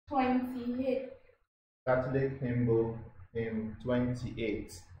28. Catholic hymn book, hymn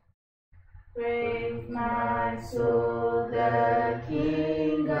 28. Praise my soul, the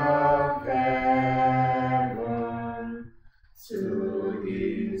King of heaven. To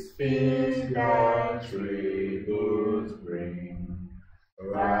his feet thy tributes bring.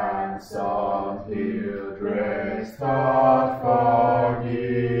 Ransomed, healed, restored,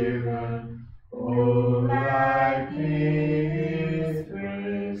 forgiven. O thy peace,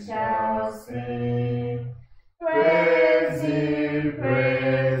 praise shall sing. Praise him,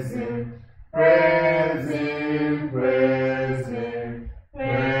 praise him, praise him, praise him,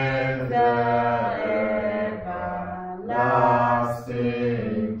 praise the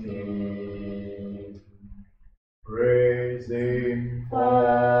everlasting King. Praise him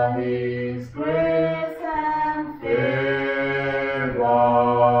for his grace and favor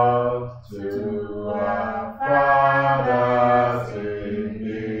to our fathers in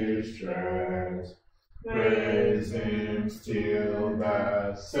distress. Praise him still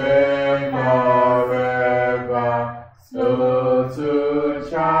the same forever, slow to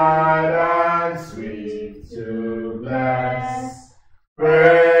chide and sweet to bless.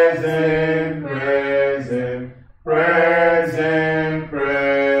 Praise him, praise him, praise him,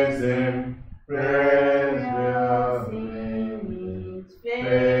 praise him, praise him,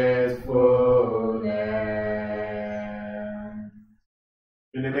 faithfulness.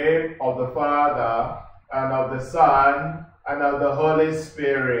 In the name of the Father, and of the Son, and of the Holy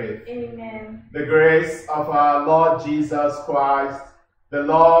Spirit. Amen. The grace of our Lord Jesus Christ, the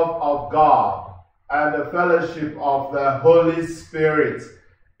love of God, and the fellowship of the Holy Spirit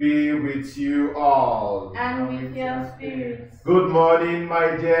be with you all. And with your spirit. Good morning,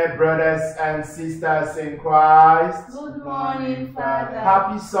 my dear brothers and sisters in Christ. Good morning, Father.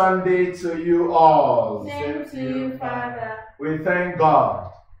 Happy Sunday to you all. Same to you, Father. We thank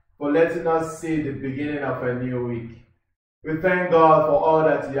God for letting us see the beginning of a new week. We thank God for all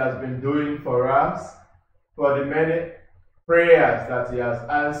that He has been doing for us, for the many prayers that He has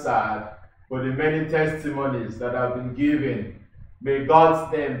answered, for the many testimonies that have been given. May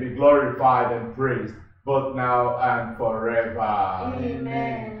God's name be glorified and praised, both now and forever.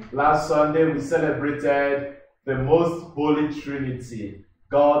 Amen. Last Sunday we celebrated the most holy Trinity,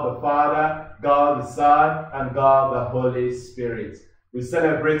 God the Father, God the Son, and God the Holy Spirit. We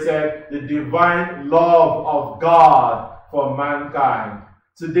celebrated the divine love of God for mankind.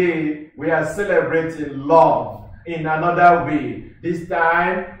 Today, we are celebrating love in another way. This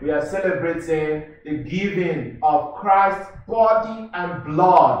time, we are celebrating the giving of Christ's body and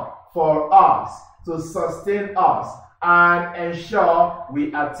blood for us to sustain us and ensure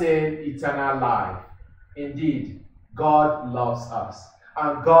we attain eternal life. Indeed, God loves us,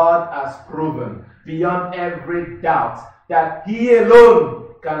 and God has proven beyond every doubt that He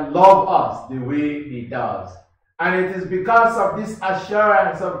alone can love us the way He does. And it is because of this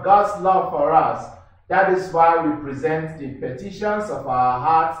assurance of God's love for us, that is why we present the petitions of our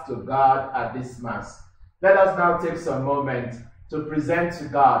hearts to God at this Mass. Let us now take some moment to present to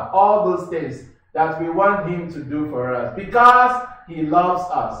God all those things that we want Him to do for us, because He loves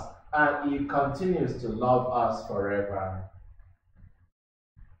us and He continues to love us forever.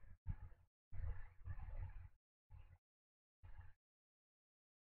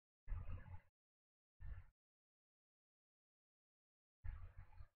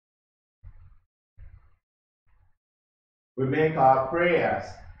 We make our prayers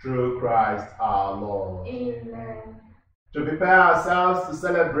through Christ our Lord. Amen. To prepare ourselves to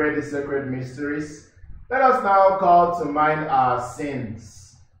celebrate the sacred mysteries, let us now call to mind our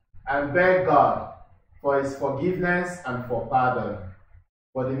sins and beg God for His forgiveness and for pardon,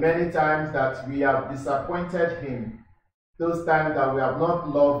 for the many times that we have disappointed Him, those times that we have not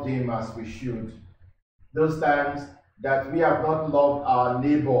loved Him as we should, those times that we have not loved our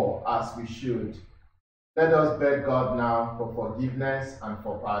neighbor as we should. Let us beg God now for forgiveness and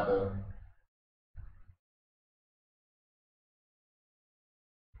for pardon.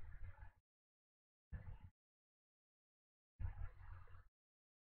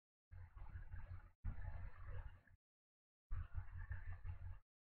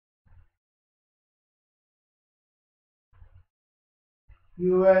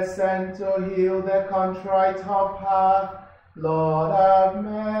 You were sent to heal the contrite of heart. Lord, have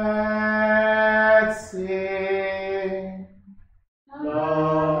mercy.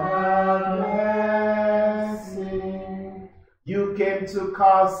 Lord, have mercy. You came to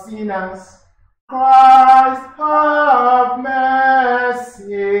call sinners. Christ, have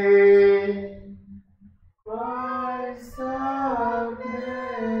mercy. Christ, have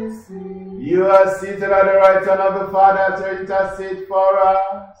mercy. You are seated at the right hand of the Father to intercede for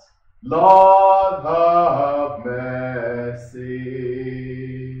us. Lord, have mercy.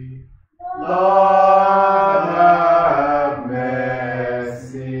 Lord, have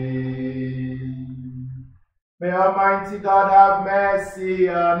mercy. May Almighty God have mercy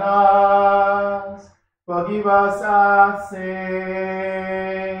on us, forgive us our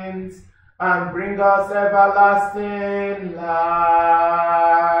sins, and bring us everlasting life.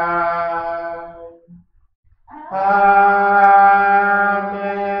 Amen.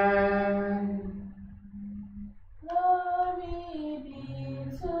 Glory be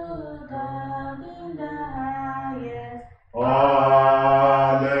to God in the highest.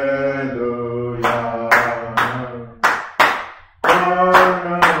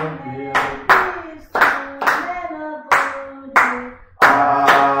 Hallelujah. Peace to men of good.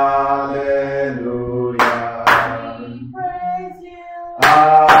 Hallelujah. We praise you.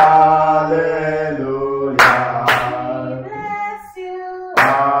 Hallelujah. We bless you.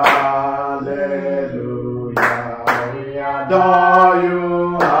 Hallelujah. We adore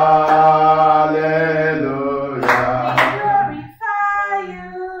you. Hallelujah. We glorify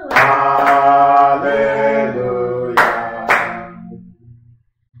you. Hallelujah.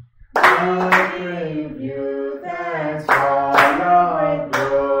 We give you thanks for your great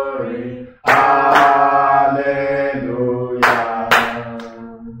glory. Hallelujah.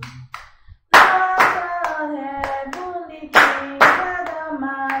 Lord, the heavenly King, God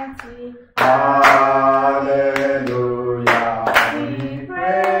Almighty, Hallelujah. we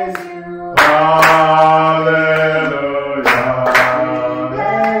praise you. Hallelujah. We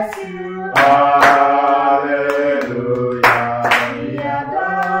bless you. Hallelujah. We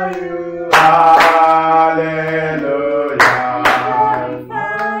adore you. Hallelujah. We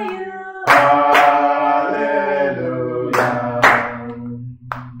glorify you. Hallelujah.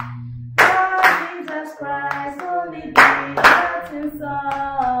 Lord Jesus Christ, only begotten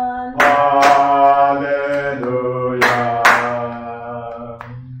Son, Hallelujah.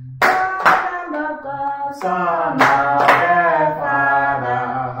 Lamb of God, Son of the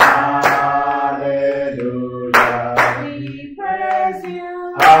Father. Hallelujah. we praise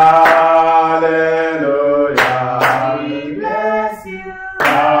you. Hallelujah. We bless you.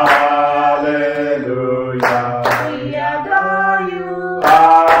 Hallelujah. We adore you.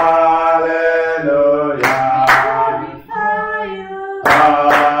 Hallelujah. Glorify you.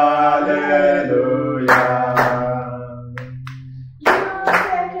 Hallelujah. You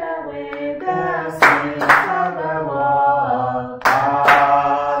take away the sins of the world.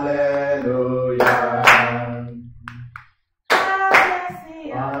 Hallelujah. Have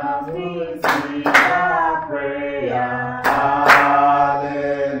mercy on us, this is our prayer.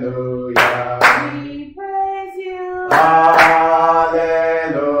 Hallelujah. We praise you.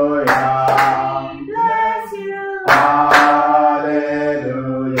 Hallelujah. We bless you.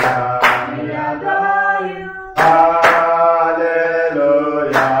 Hallelujah. We adore you.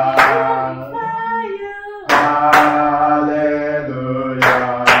 Hallelujah. Glorify you.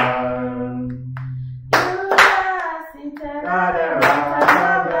 Hallelujah. You are seated at the right hand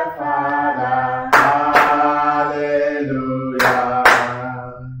of the Father. Hallelujah.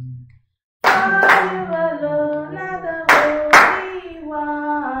 For you alone are the Holy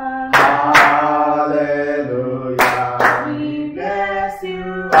One. Hallelujah. We bless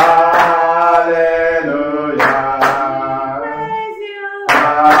you. Hallelujah. Praise you.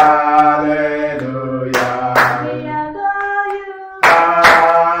 Hallelujah. We adore you.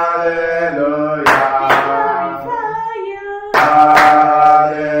 Hallelujah. Glorify you.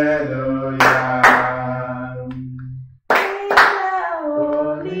 Hallelujah. In the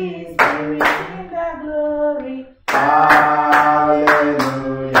Holy Spirit, in the glory. Hallelujah.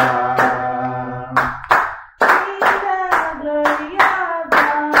 In the glory of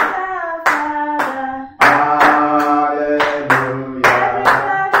God the Father. Hallelujah.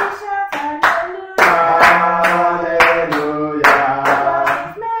 Everybody shout hallelujah. Hallelujah. For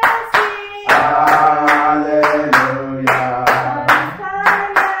his mercy. Hallelujah. For his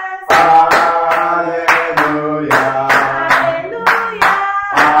kindness. Hallelujah. Hallelujah.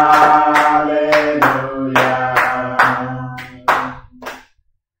 Hallelujah.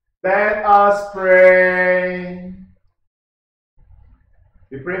 Let us pray.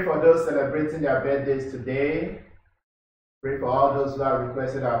 We pray for those celebrating their birthdays today. Pray for all those who have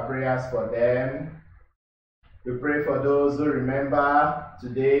requested our prayers for them. We pray for those who remember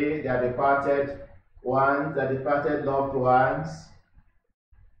today their departed ones, their departed loved ones.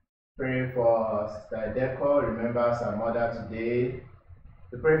 Pray for Sister Deco, remembers her mother today.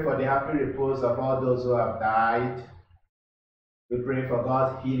 We pray for the happy repose of all those who have died. We pray for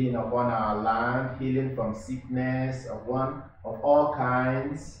God's healing upon our land, healing from sickness of all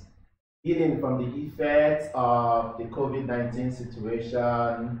kinds, healing from the effects of the COVID-19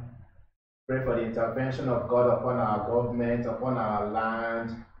 situation. Pray for the intervention of God upon our government, upon our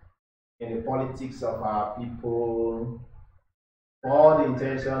land, in the politics of our people, for all the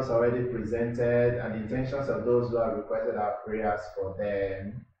intentions already presented and the intentions of those who have requested our prayers for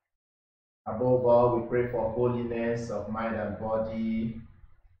them. Above all, we pray for holiness of mind and body.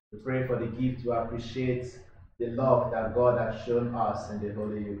 We pray for the gift to appreciate the love that God has shown us in the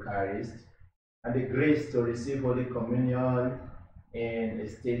Holy Eucharist, and the grace to receive Holy Communion in a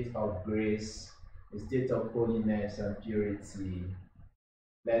state of grace, a state of holiness and purity.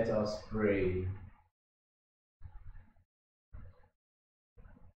 Let us pray.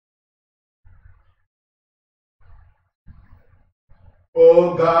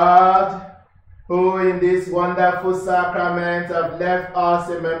 O God, who in this wonderful sacrament have left us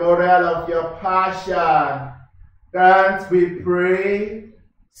a memorial of your passion, grant, we pray,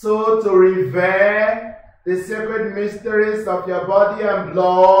 so to revere the sacred mysteries of your body and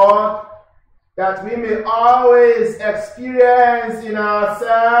blood, that we may always experience in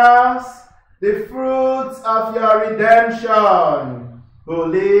ourselves the fruits of your redemption, who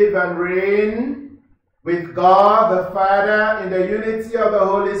live and reign with God the Father in the unity of the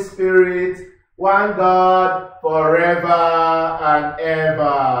Holy Spirit, one God, forever and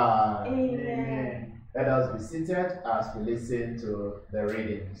ever. Amen. Let us be seated as we listen to the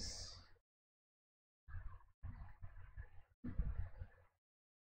readings.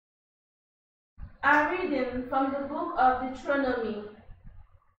 A reading from the book of Deuteronomy.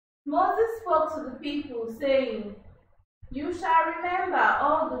 Moses spoke to the people, saying, You shall remember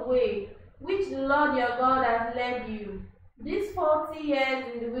all the way which the Lord your God has led you these 40 years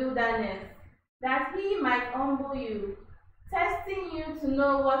in the wilderness, that he might humble you, testing you to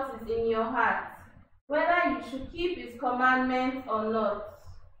know what is in your heart, whether you should keep his commandments or not.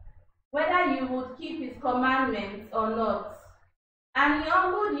 Whether you would keep his commandments or not. And he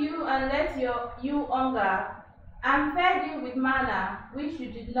humbled you and let you hunger, and fed you with manna, which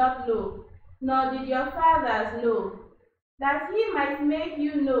you did not know, nor did your fathers know, that he might make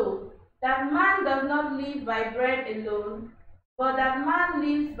you know that man does not live by bread alone, but that man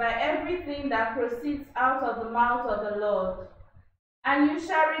lives by everything that proceeds out of the mouth of the Lord. And you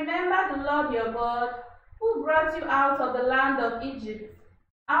shall remember the Lord your God, who brought you out of the land of Egypt,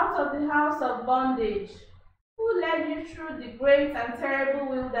 out of the house of bondage, who led you through the great and terrible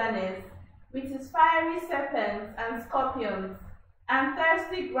wilderness, with its fiery serpents and scorpions, and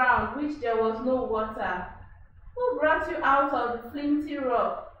thirsty ground which there was no water, who brought you out of the flinty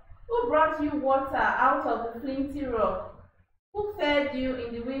rock, who brought you water out of the flinty rock, who fed you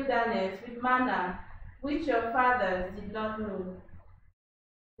in the wilderness with manna, which your fathers did not know.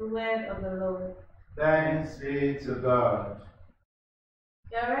 The word of the Lord. Thanks be to God.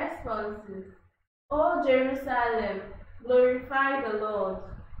 Your responses. O Jerusalem, glorify the Lord.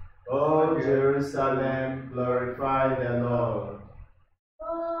 O Jerusalem, glorify the Lord.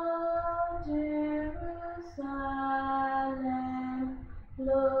 O Jerusalem,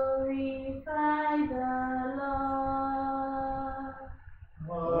 glorify the Lord.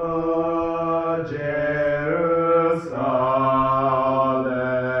 O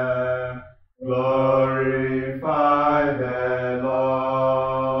Jerusalem, glorify the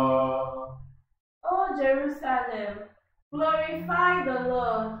Lord. O Jerusalem, glorify the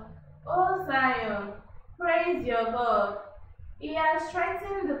Lord. O Zion, praise your God. He has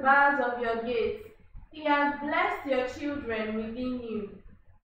strengthened the bars of your gates. He has blessed your children within you.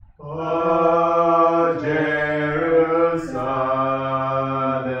 O Jerusalem,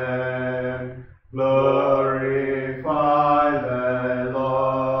 glorify the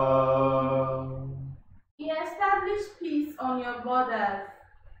Lord. He established peace on your borders.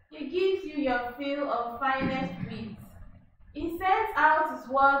 He gives you your fill of finest wheat. He sends out his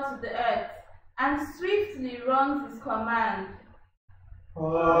word to the earth, and swiftly runs his command.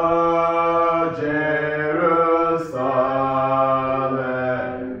 O Jerusalem,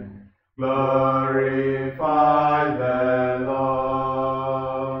 glorify the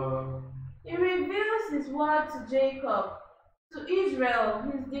Lord. He reveals his word to Jacob, to Israel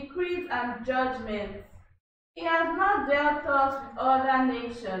his decrees and judgments. He has not dealt us with other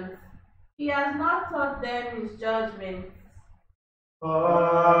nations. He has not taught them his judgments.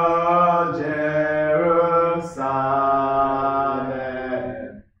 O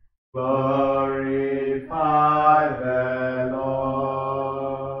Jerusalem, glorify the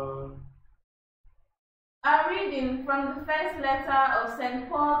Lord. A reading from the first letter of St.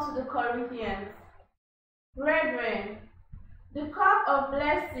 Paul to the Corinthians. Brethren, The cup of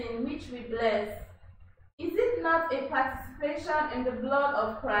blessing which we bless, is it not a participation in the blood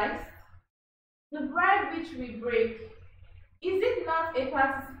of Christ? The bread which we break, is it not a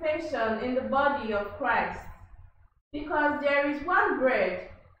participation in the body of Christ? Because there is one bread,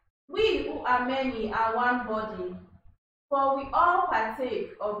 we who are many are one body, for we all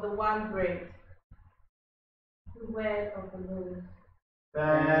partake of the one bread. The word of the Lord.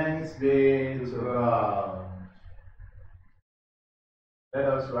 Thanks be to God. Let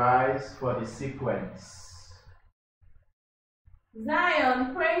us rise for the sequence.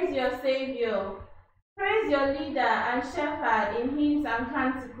 Zion, praise your Savior. Praise your leader and shepherd in hymns and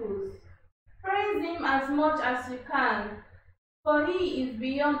canticles. Praise him as much as you can, for he is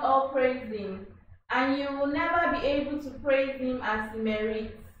beyond all praising, and you will never be able to praise him as he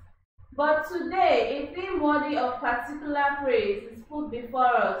merits. But today, a theme worthy of particular praise is put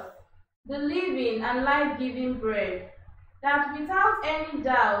before us, the living and life-giving bread, that without any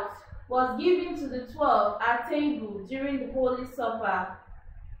doubt was given to the 12 at table during the Holy Supper.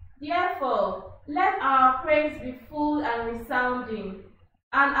 Therefore, let our praise be full and resounding,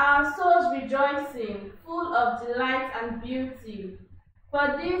 and our souls rejoicing, full of delight and beauty.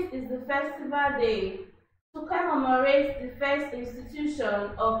 For this is the festival day, to commemorate the first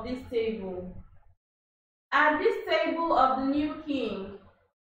institution of this table. At this table of the new king,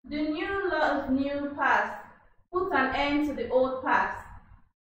 the new law of new past put an end to the old past.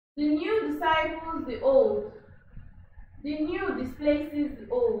 The new disciples the old. The new displaces the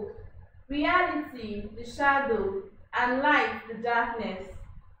old. Reality, the shadow, and light, the darkness.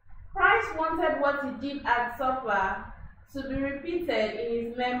 Christ wanted what he did at supper to be repeated in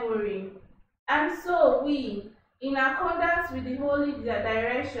his memory. And so we, in accordance with the holy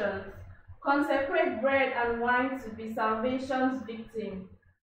directions, consecrate bread and wine to be salvation's victim.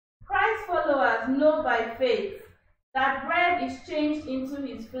 Christ's followers know by faith that bread is changed into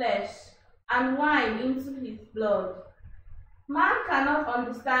his flesh and wine into his blood. Man cannot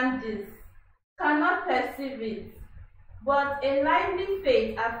understand this, cannot perceive it, but a lively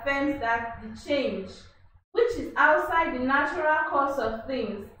faith affirms that the change, which is outside the natural course of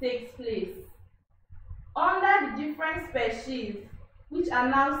things, takes place. Under the different species, which are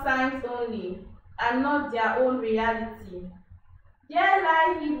now signs only, and not their own reality, there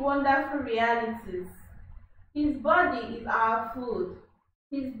lie hid wonderful realities. His body is our food,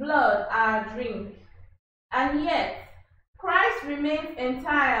 his blood our drink, and yet Christ remains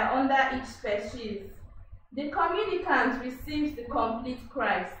entire under each species. The communicant receives the complete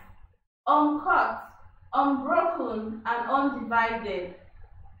Christ, uncut, unbroken, and undivided.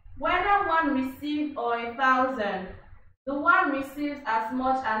 Whether one receives or 1,000, the one receives as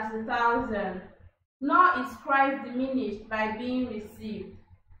much as 1,000, nor is Christ diminished by being received.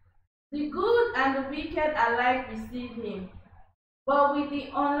 The good and the wicked alike receive him, but with the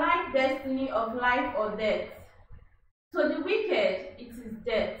unlike destiny of life or death. To the wicked it is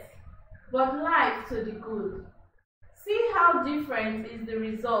death, but life to the good. See how different is the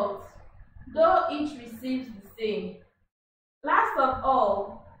result, though each receives the same. Last of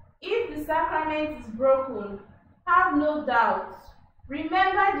all, if the sacrament is broken, have no doubt.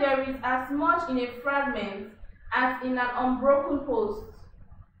 Remember there is as much in a fragment as in an unbroken post.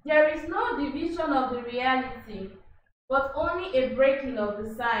 There is no division of the reality, but only a breaking of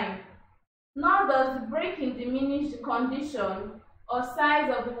the sign. Nor does the breaking diminish the condition or size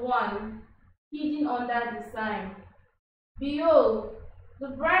of the one hidden under the sign. Behold, the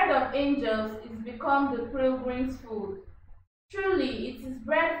bread of angels is become the pilgrim's food. Truly, it is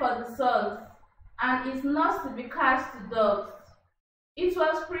bread for the souls, and is not to be cast to dogs. It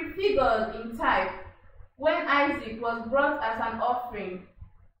was prefigured in type, when Isaac was brought as an offering,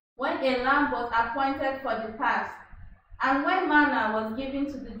 when a lamb was appointed for the Pasch, and when manna was given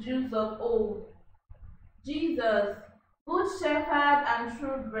to the Jews of old. Jesus, good shepherd and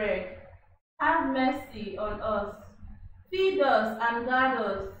true bread, have mercy on us. Feed us and guard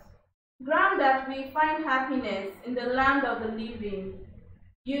us. Grant that we find happiness in the land of the living.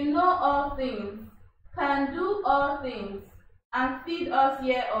 You know all things, can do all things, and feed us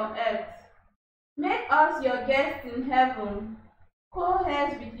here on earth. Make us your guests in heaven,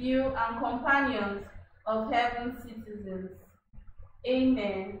 co-heirs with you and companions of heaven's citizens.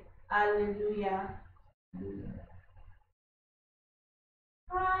 Amen. Alleluia.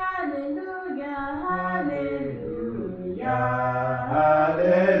 Hallelujah. Hallelujah.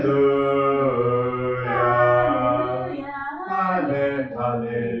 Hallelujah. Hallelujah.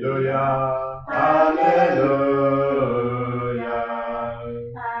 Hallelujah. Hallelujah.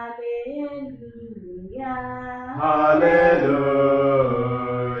 Hallelujah.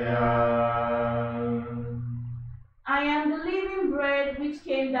 I am the living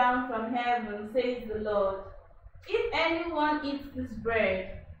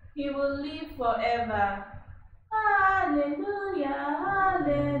He will live forever. Hallelujah,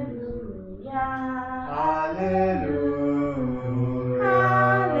 hallelujah. Hallelujah.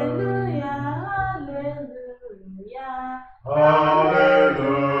 Hallelujah, hallelujah. Hallelujah.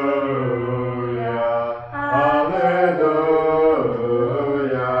 Hallelujah.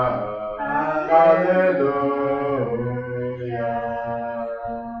 Hallelujah.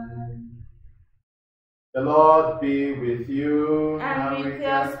 The Lord be with you And with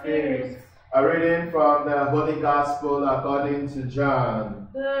your spirit. A reading from the Holy Gospel according to John.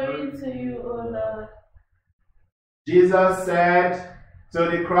 Glory to you, O Lord. Jesus said to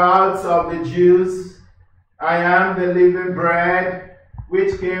the crowds of the Jews, I am the living bread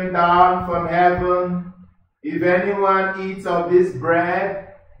which came down from heaven. If anyone eats of this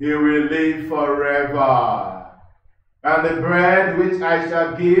bread, he will live forever. And the bread which I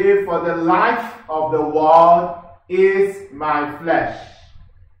shall give for the life of the world is my flesh.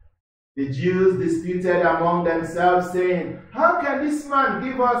 The Jews disputed among themselves, saying, how can this man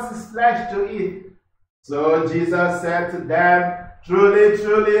give us his flesh to eat? So Jesus said to them, truly,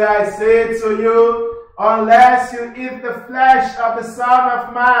 truly, I say to you, unless you eat the flesh of the Son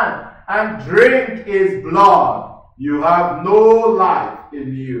of Man and drink his blood, you have no life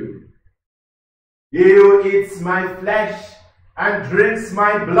in you. He who eats my flesh and drinks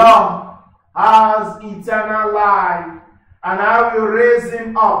my blood has eternal life, and I will raise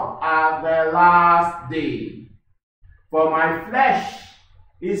him up at the last day. For my flesh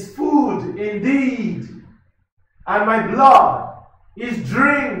is food indeed, and my blood is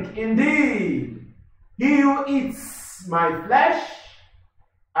drink indeed. He who eats my flesh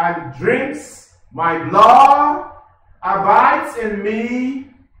and drinks my blood abides in me,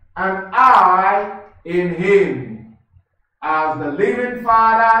 and I in him. As the living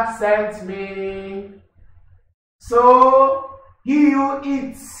Father sent me, so he who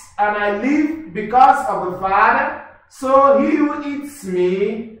eats and I live because of the Father, so he who eats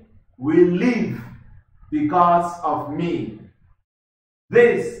me will live because of me.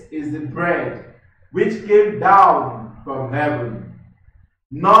 This is the bread which came down from heaven,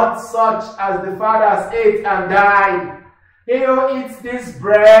 not such as the fathers ate and died. He who eats this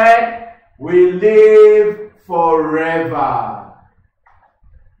bread will live forever.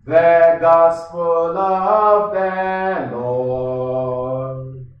 The Gospel of the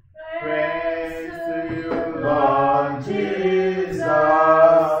Lord. Praise to you, Lord Jesus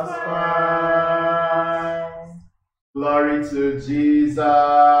Christ. Glory to Jesus.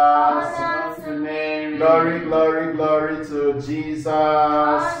 Honor to Mary. Glory, glory, glory to Jesus.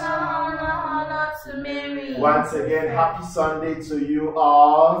 Honor to Mary. Once again, happy Sunday to you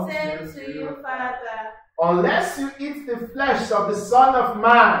all. Same to you, Father. Unless you eat the flesh of the Son of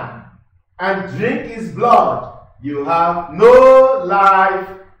Man and drink his blood, you have no life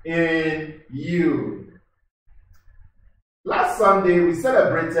in you. Last Sunday, we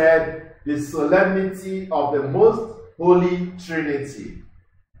celebrated the solemnity of the Most Holy Trinity,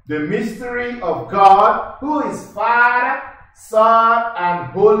 the mystery of God, who is Father, Son,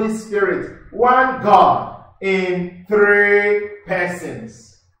 and Holy Spirit, one God in three persons.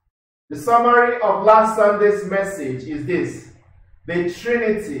 The summary of last Sunday's message is this: the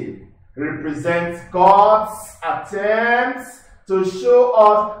Trinity represents God's attempts to show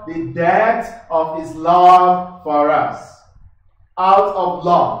us the depth of his love for us. Out of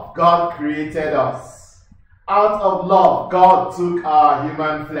love, God created us. Out of love, God took our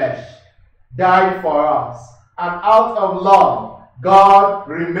human flesh, died for us. And out of love, God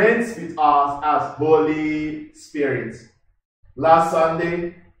remains with us as Holy Spirit. Last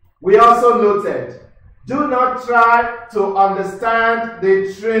Sunday, we also noted, do not try to understand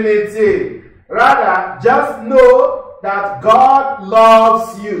the Trinity. Rather, just know that God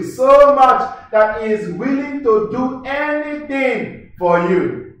loves you so much that he is willing to do anything for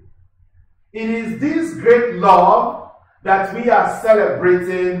you. It is this great love that we are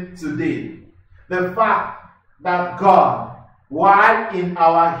celebrating today. The fact that God, while in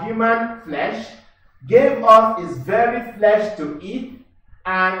our human flesh, gave us his very flesh to eat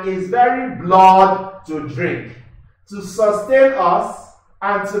and his very blood to drink, to sustain us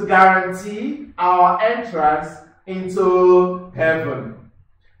and to guarantee our entrance into heaven.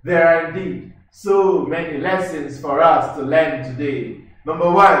 There are indeed so many lessons for us to learn today.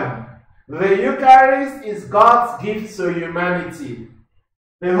 Number one, the Eucharist is God's gift to humanity.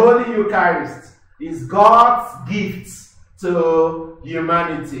 The Holy Eucharist is God's gift to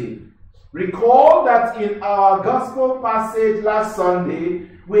humanity. Recall that in our gospel passage last Sunday,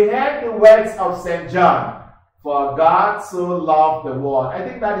 we heard the words of St. John, for God so loved the world. I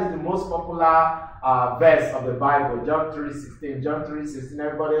think that is the most popular verse of the Bible, John 3:16. John 3:16.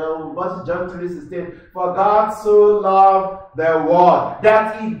 Everybody, what's John 3:16? For God so loved the world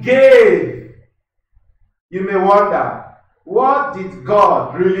that he gave. You may wonder, what did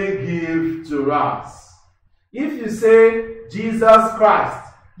God really give to us? If you say Jesus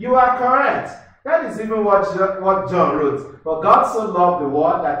Christ, you are correct. That is even what John wrote. For God so loved the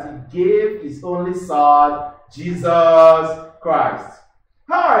world that he gave his only Son, Jesus Christ.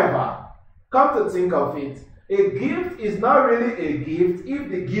 However, come to think of it, a gift is not really a gift if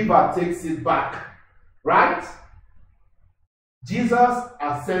the giver takes it back. Right? Jesus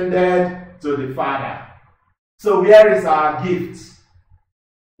ascended to the Father. So where is our gift?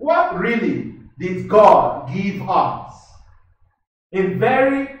 What really did God give us? In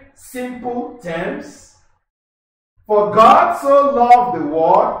very simple terms, for God so loved the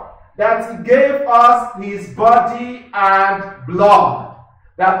world that he gave us his body and blood,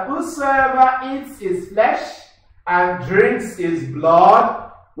 that whosoever eats his flesh and drinks his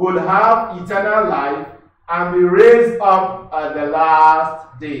blood will have eternal life and be raised up at the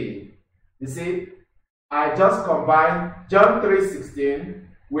last day. You see, I just combined John 3:16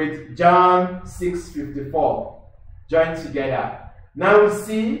 with John 6:54. Join together. Now we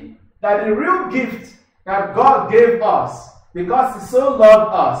see that the real gift that God gave us, because he so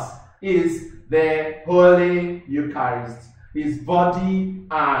loved us, is the Holy Eucharist, his body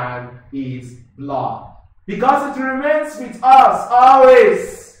and his blood. Because it remains with us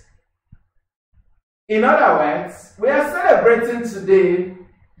always. In other words, we are celebrating today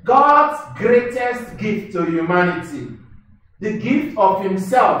God's greatest gift to humanity, the gift of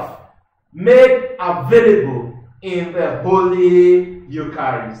himself made available in the Holy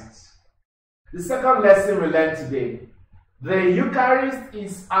Eucharist. The second lesson we learned today, the Eucharist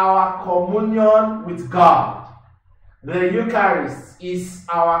is our communion with God. The Eucharist is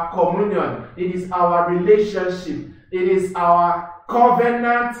our communion. It is our relationship. It is our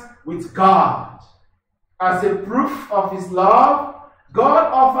covenant with God. As a proof of his love,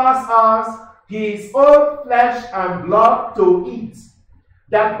 God offers us his own flesh and blood to eat,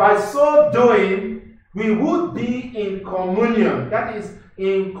 that by so doing, we would be in communion, that is,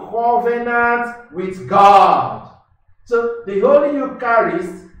 in covenant with God. So the Holy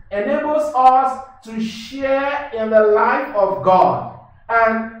Eucharist enables us to share in the life of God.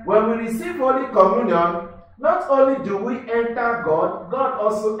 And when we receive Holy Communion, not only do we enter God, God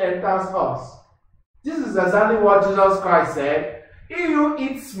also enters us. This is exactly what Jesus Christ said. He who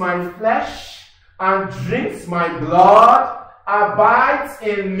eats my flesh and drinks my blood abides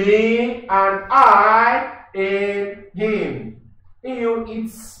in me, and I in him. He who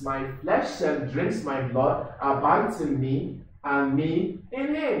eats my flesh and drinks my blood abides in me, and me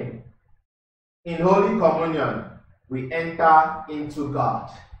in him. In Holy Communion, we enter into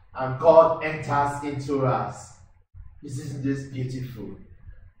God, and God enters into us. Isn't this beautiful?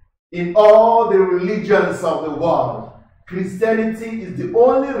 In all the religions of the world, Christianity is the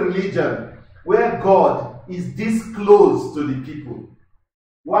only religion where God is this close to the people.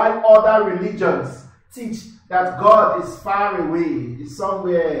 While other religions teach that God is far away, is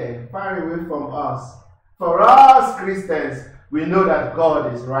somewhere far away from us. For us Christians, we know that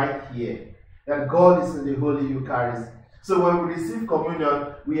God is right here, that God is in the Holy Eucharist. So when we receive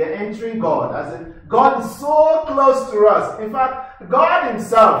communion, we are entering God. As in, God is so close to us. In fact, God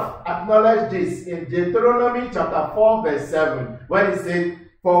himself acknowledged this in Deuteronomy chapter 4 verse 7, when he said,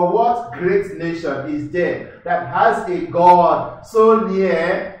 for what great nation is there that has a God so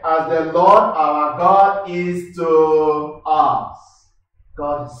near as the Lord our God is to us?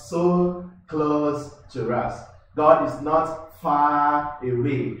 God is so close to us. God is not far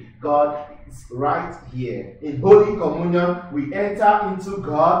away. God is right here. In Holy Communion, we enter into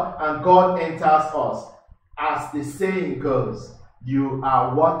God and God enters us. As the saying goes, you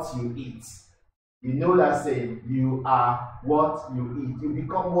are what you eat. You know that saying, you are what you eat. You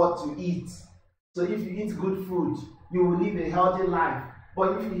become what you eat. So if you eat good food, you will live a healthy life.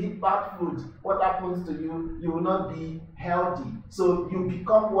 But if you eat bad food, what happens to you? You will not be healthy. So you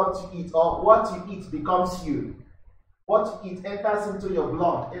become what you eat, or what you eat becomes you. What you eat enters into your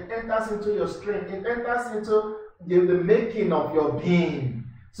blood. It enters into your strength. It enters into the making of your being.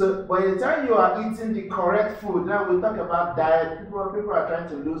 So by the time you are eating the correct food, now we talk about diet. People are trying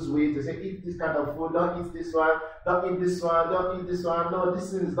to lose weight. They say, eat this kind of food, don't eat this one, don't eat this one, don't eat this one. No,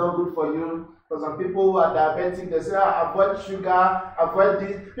 this thing is not good for you. For some people who are diabetic, they say, avoid sugar, avoid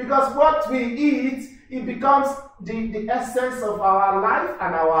this. Because what we eat, it becomes the essence of our life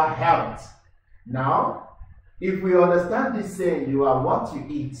and our health. Now, if we understand this saying, you are what you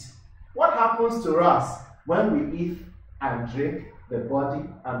eat, what happens to us when we eat and drink the body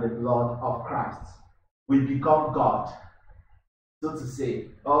and the blood of Christ. We become God, so to say,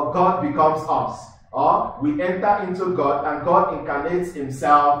 or God becomes us, or we enter into God and God incarnates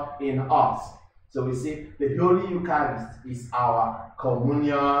himself in us. So we see the Holy Eucharist is our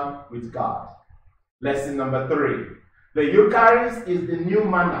communion with God. Lesson number 3. The Eucharist is the new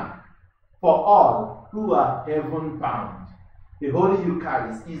manna for all who are heaven bound. The Holy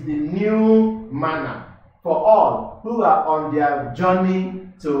Eucharist is the new manna for all who are on their journey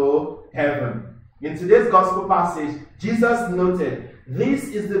to heaven. In today's gospel passage, Jesus noted, "This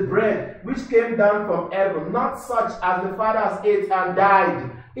is the bread which came down from heaven, not such as the fathers ate and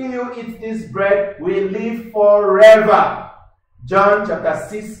died. He who eats this bread will live forever." John chapter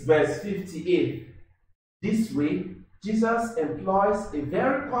 6 verse 58. This way, Jesus employs a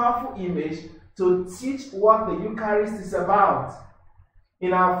very powerful image to teach what the Eucharist is about.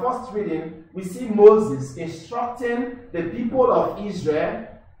 In our first reading, we see Moses instructing the people of Israel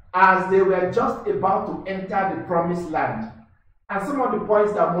as they were just about to enter the promised land. And some of the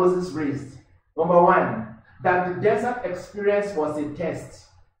points that Moses raised. Number 1, that the desert experience was a test.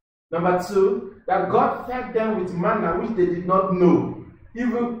 Number 2, that God fed them with manna which they did not know.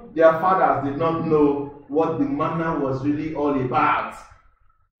 Even their fathers did not know what the manna was really all about.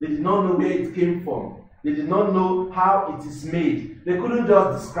 They did not know where it came from. They did not know how it is made. They couldn't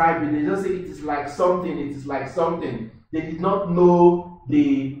just describe it. They just say it is like something, it is like something. They did not know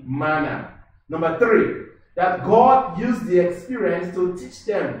the manna. Number 3, that God used the experience to teach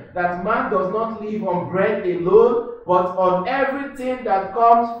them that man does not live on bread alone, but on everything that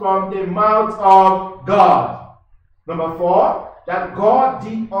comes from the mouth of God. Number 4, that God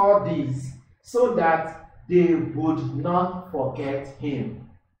did all this so that they would not forget him.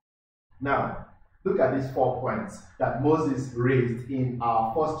 Now, look at these 4 points that Moses raised in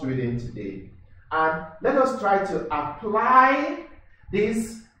our first reading today. And let us try to apply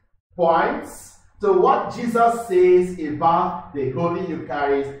these points to what Jesus says about the Holy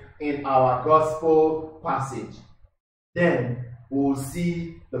Eucharist in our gospel passage. Then we will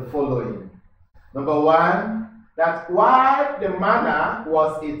see the following. Number 1, that while the manna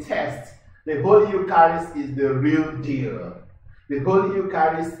was a test, the Holy Eucharist is the real deal. The Holy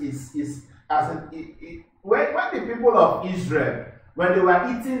Eucharist when the people of Israel, when they were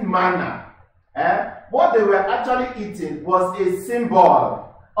eating manna, what they were actually eating was a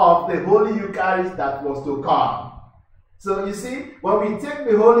symbol of the Holy Eucharist that was to come. So you see, when we take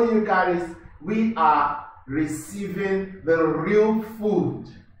the Holy Eucharist, we are receiving the real food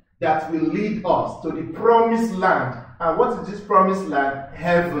that will lead us to the promised land. And what is this promised land?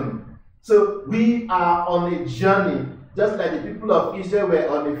 Heaven. So we are on a journey, just like the people of Israel were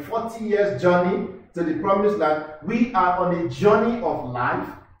on a 40 years journey to the promised land. We are on a journey of life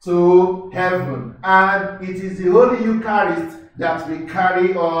to heaven. And it is the Holy Eucharist that will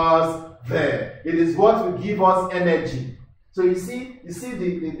carry us there. It is what will give us energy. So you see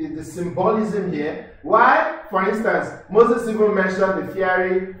the symbolism here. Why, for instance, Moses even mentioned the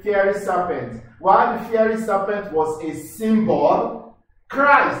fiery serpent. While the fiery serpent was a symbol,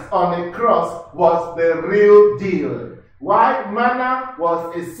 Christ on the cross was the real deal. While manna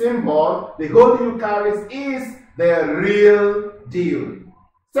was a symbol, the Holy Eucharist is the real deal.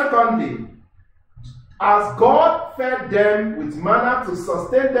 Secondly, as God fed them with manna to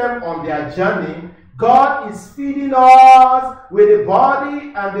sustain them on their journey, God is feeding us with the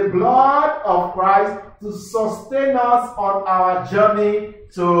body and the blood of Christ to sustain us on our journey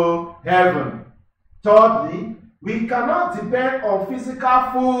to heaven. Thirdly, we cannot depend on physical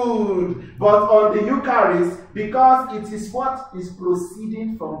food, but on the Eucharist, because it is what is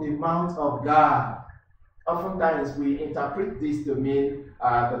proceeding from the mouth of God. Oftentimes we interpret this to mean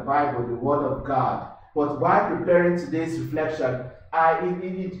the Bible, the Word of God. But while preparing today's reflection,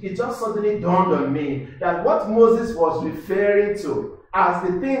 it just suddenly dawned on me that what Moses was referring to as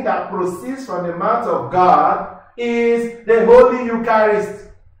the thing that proceeds from the mouth of God is the Holy Eucharist.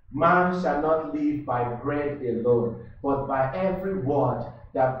 Man shall not live by bread alone, but by every word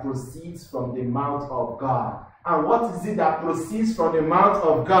that proceeds from the mouth of God. And what is it that proceeds from the mouth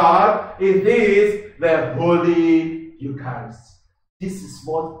of God? It is the Holy Eucharist. This is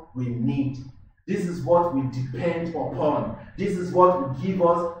what we need. This is what we depend upon. This is what will give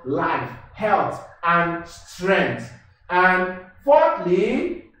us life, health, and strength. And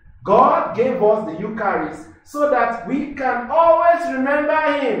fourthly, God gave us the Eucharist so that we can always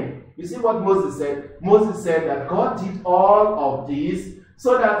remember him. You see what Moses said? Moses said that God did all of this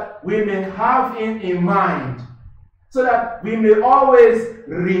so that we may have him in mind. so that we may always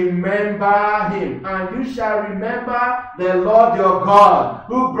remember him. And you shall remember the Lord your God,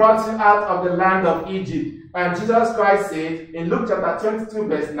 who brought you out of the land of Egypt. And Jesus Christ said in Luke chapter 22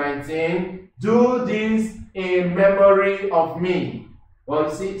 verse 19, do this in memory of me. Well,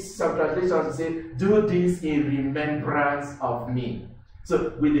 you see, some translations say, do this in remembrance of me.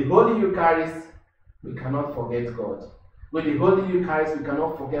 So with the Holy Eucharist, we cannot forget God. With the Holy Eucharist, we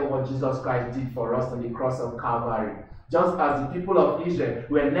cannot forget what Jesus Christ did for us on the cross of Calvary. Just as the people of Israel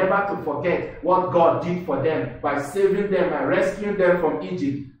were never to forget what God did for them by saving them and rescuing them from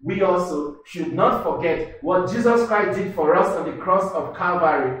Egypt, we also should not forget what Jesus Christ did for us on the cross of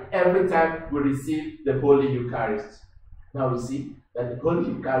Calvary every time we receive the Holy Eucharist. Now we see that the Holy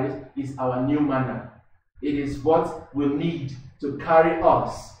Eucharist is our new manna. It is what we need to carry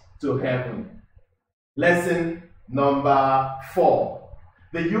us to heaven. Lesson number 4.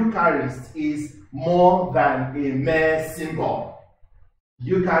 The Eucharist is more than a mere symbol. The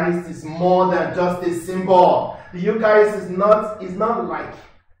Eucharist is more than just a symbol. The Eucharist is not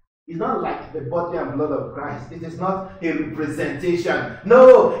like the body and blood of Christ. It is not a representation.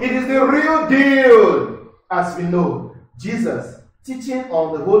 No, it is the real deal. As we know, Jesus teaching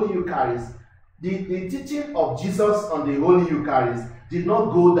on the Holy Eucharist, the teaching of Jesus on the Holy Eucharist did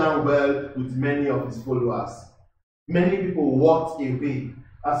not go down well with many of his followers. Many people walked away.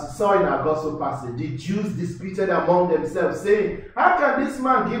 As we saw in our gospel passage, the Jews disputed among themselves, saying, how can this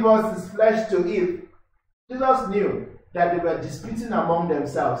man give us his flesh to eat? Jesus knew that they were disputing among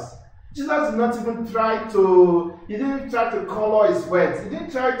themselves. Jesus did not even try to, he didn't try to color his words. He didn't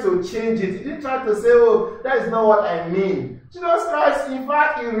try to change it. He didn't try to say, oh, that is not what I mean. Jesus Christ, in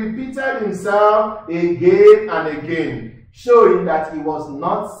fact, he repeated himself again and again, showing that he was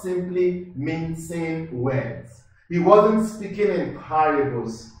not simply mincing words. He wasn't speaking in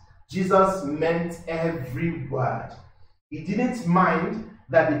parables. Jesus meant every word. He didn't mind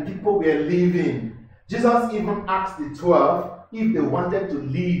that the people were leaving. Jesus even asked the 12 if they wanted to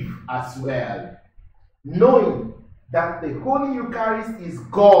leave as well. Knowing that the Holy Eucharist is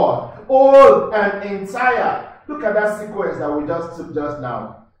God, whole and entire. Look at that sequence that we just took just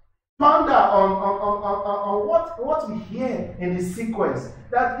now. Ponder on what we hear in the sequence.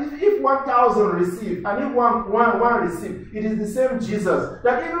 That if 1,000 receive and if one receive, it is the same Jesus.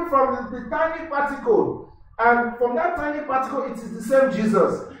 That even from the tiny particle, and from that tiny particle, it is the same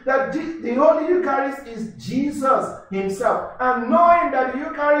Jesus. That the Holy Eucharist is Jesus himself. And knowing that the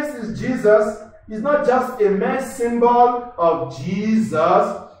Eucharist is Jesus is not just a mere symbol of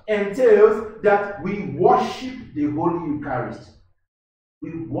Jesus, entails that we worship the Holy Eucharist.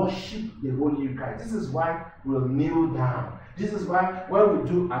 We worship the Holy Eucharist. This is why we'll kneel down. This is why when we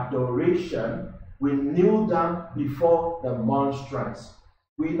do adoration, we kneel down before the monstrance.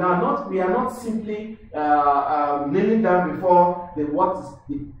 We are not simply kneeling down before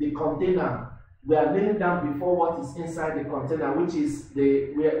the container. We are kneeling down before what is inside the container, which is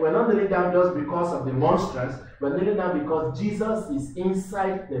we're not kneeling down just because of the monstrance. We're kneeling down because Jesus is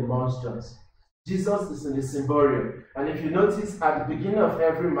inside the monstrance. Jesus is in the symbolium. And if you notice at the beginning of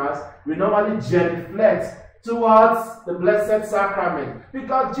every Mass, we normally genuflect towards the Blessed Sacrament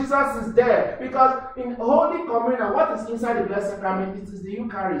because Jesus is there. Because in Holy Communion, what is inside the Blessed Sacrament? It is the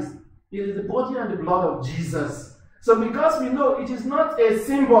Eucharist. It is the body and the blood of Jesus. So because we know it is not a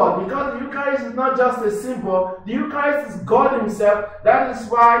symbol, because the Eucharist is not just a symbol, the Eucharist is God himself, that is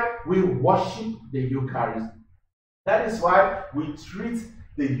why we worship the Eucharist. That is why we treat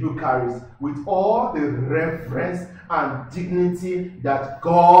the Eucharist with all the reverence and dignity that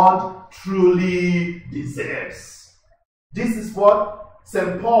God truly deserves. This is what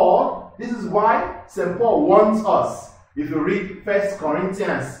St. Paul, this is why St. Paul wants us. If you read 1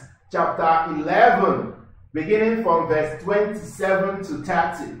 Corinthians chapter 11, beginning from verse 27 to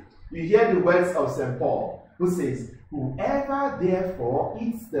 30, you hear the words of St. Paul, who says, whoever therefore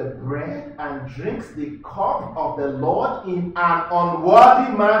eats the bread and drinks the cup of the Lord in an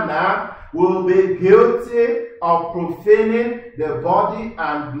unworthy manner will be guilty of profaning the body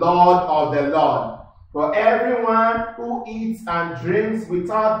and blood of the Lord. For everyone who eats and drinks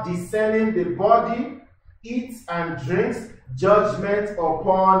without discerning the body eats and drinks judgment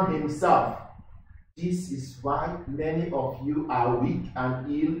upon himself. This is why many of you are weak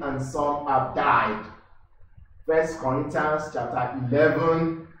and ill, and some have died. 1 Corinthians chapter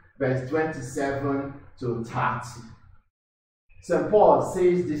 11, verse 27 to 30. St. Paul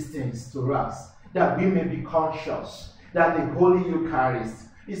says these things to us, that we may be conscious that the Holy Eucharist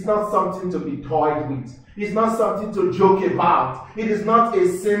is not something to be toyed with. It's not something to joke about. It is not a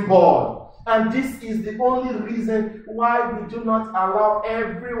symbol. And this is the only reason why we do not allow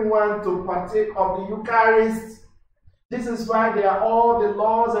everyone to partake of the Eucharist. This is why there are all the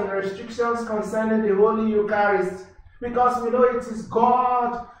laws and restrictions concerning the Holy Eucharist. Because we know it is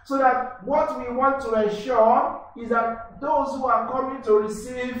God. So that what we want to ensure is that those who are coming to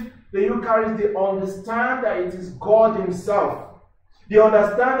receive the Eucharist, they understand that it is God Himself. They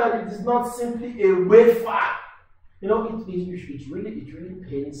understand that it is not simply a wafer. You know, it really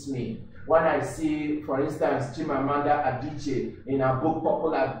pains me when I see, for instance, Chimamanda Adichie in her book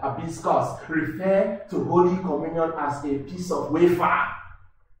Popular Hibiscus refer to Holy Communion as a piece of wafer.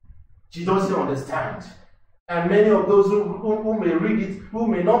 She doesn't understand. And many of those who may read it, who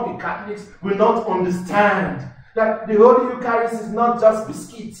may not be Catholics, will not understand that the Holy Eucharist is not just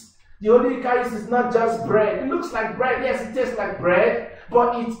biscuits. The Holy Eucharist is not just bread. It looks like bread, yes, it tastes like bread,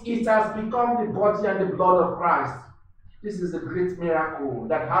 but it has become the body and the blood of Christ. This is a great miracle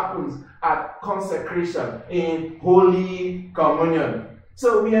that happens at consecration in Holy Communion.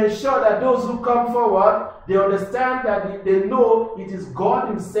 So we ensure that those who come forward, they understand that they know it is God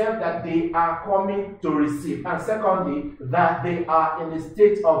Himself that they are coming to receive. And secondly, that they are in a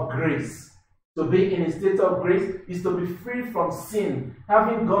state of grace. To be in a state of grace is to be free from sin,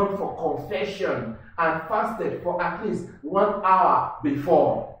 having gone for confession and fasted for at least 1 hour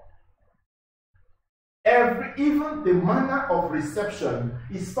before. Even the manner of reception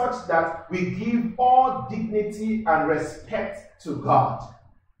is such that we give all dignity and respect to God.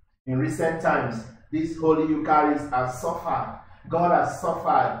 In recent times, this Holy Eucharist has suffered. God has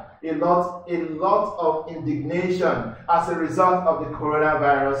suffered a lot of indignation as a result of the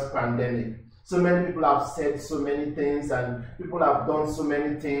coronavirus pandemic. So many people have said so many things, and people have done so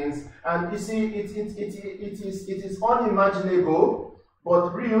many things. And you see, it is unimaginable,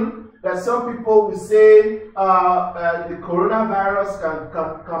 but real, that some people will say the coronavirus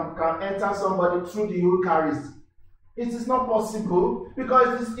can enter somebody through the Eucharist. It is not possible,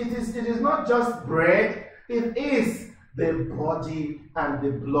 because it is not just bread, it is the body and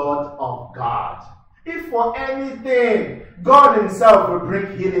the blood of God. If for anything, God Himself will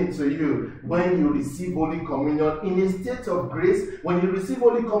bring healing to you when you receive Holy Communion in a state of grace. When you receive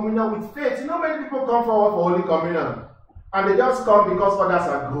Holy Communion with faith, you know, many people come forward for Holy Communion and they just come because others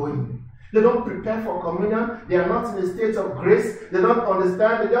are going. They don't prepare for communion. They are not in a state of grace. They don't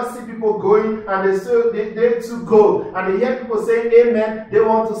understand. They just see people going and they too go. And they hear people say amen. They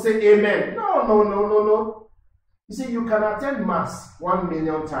want to say amen. No. You see, you can attend Mass 1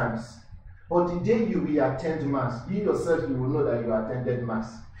 million times. But the day you will attend Mass, you yourself, you will know that you attended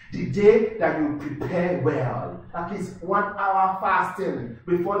Mass. The day that you prepare well, at least 1 hour fasting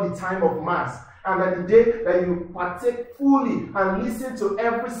before the time of Mass, and that the day that you partake fully and listen to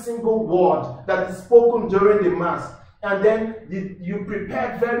every single word that is spoken during the Mass, and then you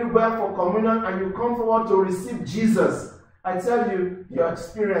prepare very well for communion and you come forward to receive Jesus, I tell you, your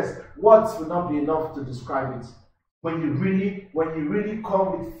experience, words will not be enough to describe it. When you really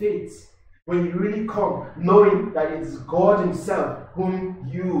come with faith, when you really come knowing that it is God Himself whom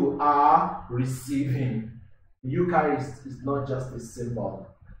you are receiving. The Eucharist is not just a symbol.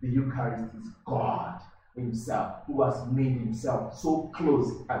 The Eucharist is God Himself, who has made Himself so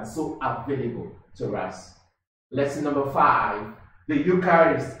close and so available to us. Lesson number 5. The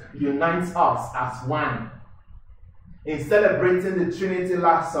Eucharist unites us as one. In celebrating the Trinity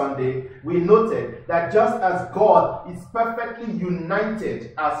last Sunday, we noted that just as God is perfectly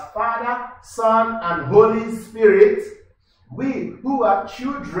united as Father, Son, and Holy Spirit, we who are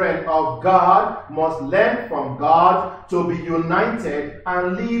children of God must learn from God to be united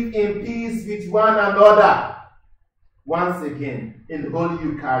and live in peace with one another. Once again, in Holy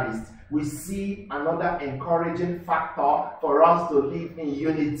Eucharist, we see another encouraging factor for us to live in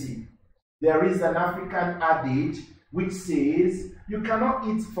unity. There is an African adage which says, you cannot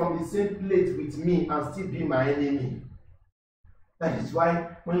eat from the same plate with me and still be my enemy. That is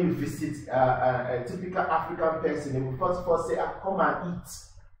why when you visit a typical African person, they will first say, come and eat.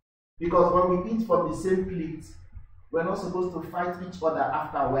 Because when we eat from the same plate, we're not supposed to fight each other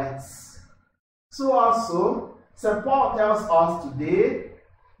afterwards. So also, St. Paul tells us today,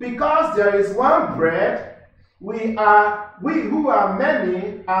 because there is one bread, we who are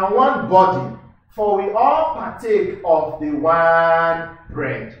many are one body, for we all partake of the one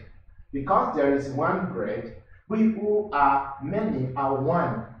bread. Because there is one bread, we who are many are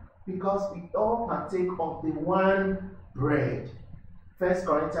one, because we all partake of the one bread. 1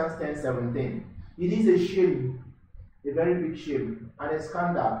 Corinthians 10:17. It is a shame, a very big shame, and a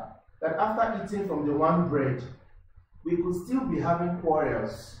scandal, that after eating from the one bread, we could still be having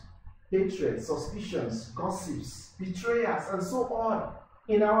quarrels, hatred, suspicions, gossips, betrayals, and so on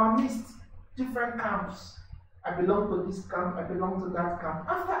in our midst. Different camps. I belong to this camp, I belong to that camp.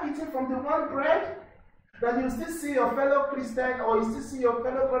 After eating from the one bread, that you still see your fellow Christian or you still see your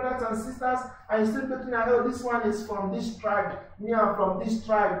fellow brothers and sisters and you still looking at, oh, this one is from this tribe, me I'm from this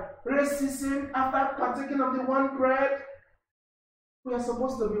tribe. Racism after partaking of the one bread. We are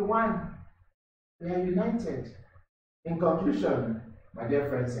supposed to be one. We are united. In conclusion, my dear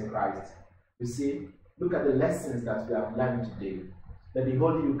friends in Christ, you see, look at the lessons that we have learned today. That the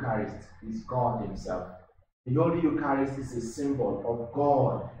Holy Eucharist is God Himself. The Holy Eucharist is a symbol of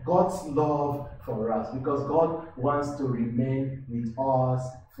God, God's love for us, because God wants to remain with us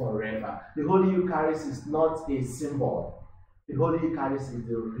forever. The Holy Eucharist is not a symbol. The Holy Eucharist is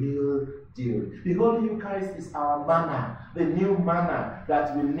the real deal. The Holy Eucharist is our manna, the new manna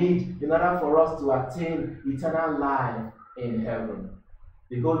that we need in order for us to attain eternal life in heaven.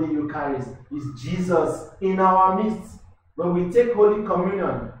 The Holy Eucharist is Jesus in our midst. When we take Holy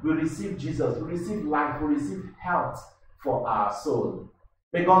Communion, we receive Jesus, we receive life, we receive health for our soul.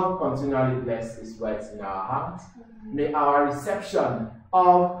 May God continually bless His words in our hearts. May our reception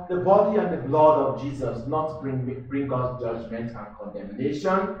of the body and the blood of Jesus not bring us judgment and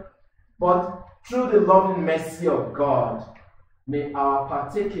condemnation, but through the loving mercy of God, may our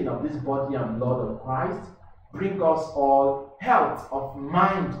partaking of this body and blood of Christ bring us all health of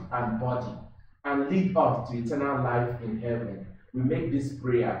mind and body, and lead us to eternal life in heaven. We make this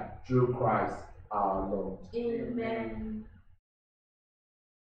prayer through Christ our Lord. Amen.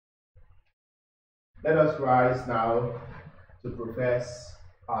 Let us rise now to profess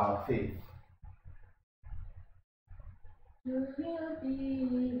our faith. Do you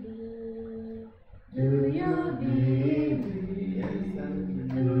believe? Do you believe?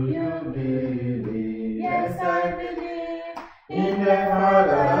 Do you believe? Yes, I believe In the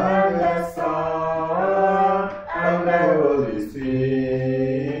Father and the Son and the Holy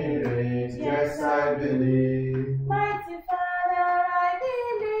Spirit. Yes, I believe. Mighty Father, I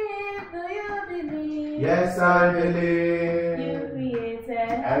believe. Do you believe? Yes, I believe. You created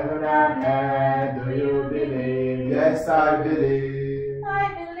Heaven and earth. Do you believe? Yes, I believe. I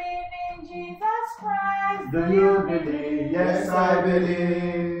believe in Jesus Christ. Do you believe? Yes, I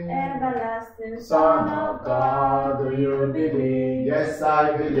believe. Everlasting Son of God, do you believe? Yes,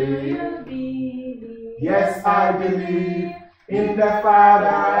 I Do believe. you believe? Yes, I believe in the Father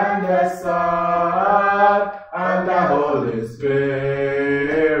and the Son and the Holy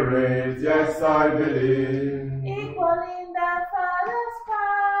Spirit. Yes, I believe. Equal in the Father's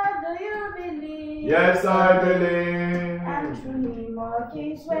power. Do you believe? Yes, I believe. And through Him all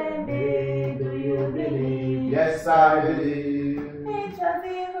kings were made. Do you believe? Yes, I believe. It was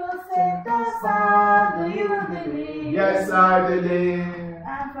He who saved us all. Do you believe? Yes, I believe.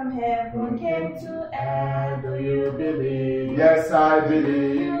 And from heaven came to earth. Do you believe? Yes, I Do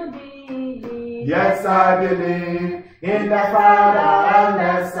believe. you believe? Yes, I believe in the Father and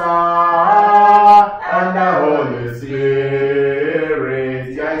the Son and the Holy Spirit.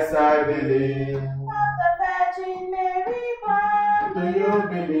 Yes, I believe. Of the Virgin Mary born. Do you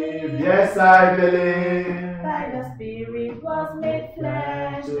believe? Yes, I believe. By the Spirit was made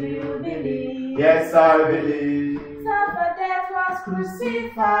flesh. Do you believe? Yes, I believe. Suffered death, was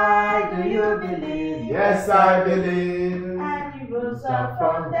crucified. Do you believe? Yes, I believe. And He rose up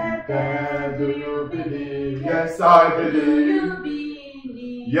from the dead. Do you believe? Yes, I Do believe. you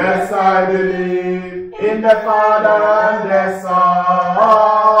believe? Yes, I believe in the Father and the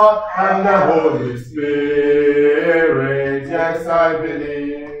Son and the Holy Spirit. Yes, I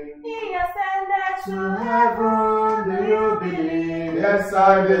believe. He ascended To heaven, do you believe? Yes, I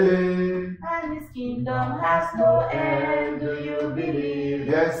believe. and His kingdom has no end. Do you believe?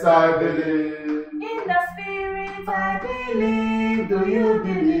 Yes, I believe. In the Spirit I believe. Do you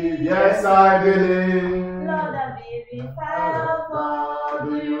believe? Yes, I believe. Lord, the living fire of God.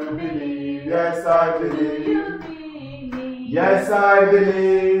 Do you believe? Yes, I Do believe. you believe? Yes, I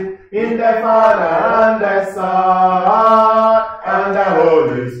believe in the Father and the Son and the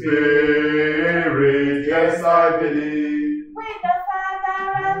Holy Spirit. Yes, I believe. With the Father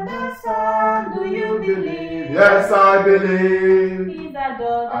and the Son. Do you believe? Yes, I believe. He's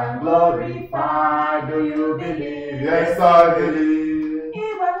adored And and glorified. glorified. Do you believe? Yes, I believe.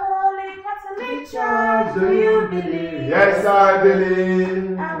 In one holy Catholic Church. Do you believe? Yes, I believe.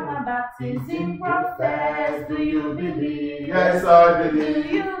 And my baptism profess. Do you believe? Yes, I Do believe.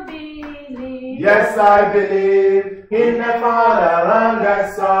 you believe? Yes, I believe in the Father and the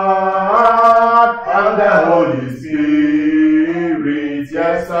Son and the Holy Spirit.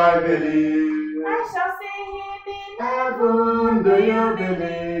 Yes, I believe. I shall see Him in Heaven, do you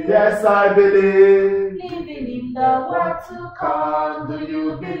believe? Yes, I believe. living in the world to come. Do you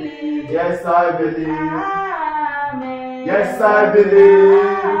believe? Yes, I believe. Amen. Yes, I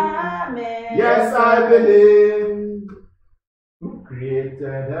believe. Amen. Yes, I believe. Who created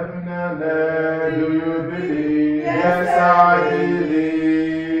heaven and earth? Do you believe? Yes, I believe.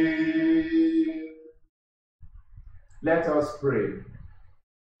 Let us pray.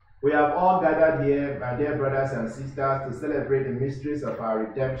 We have all gathered here, my dear brothers and sisters, to celebrate the mysteries of our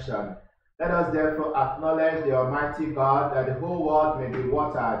redemption. Let us therefore acknowledge the Almighty God, that the whole world may be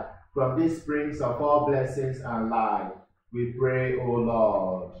watered from these springs of all blessings and life. We pray, O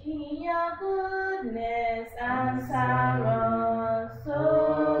Lord. In your goodness, answer us,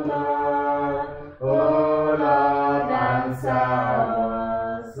 O Lord. O Lord, answer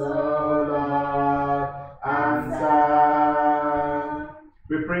us, O Lord, answer.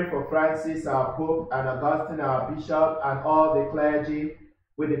 We pray for Francis, our Pope, and Augustine, our Bishop, and all the clergy,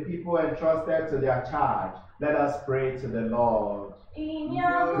 with the people entrusted to their charge. Let us pray to the Lord. In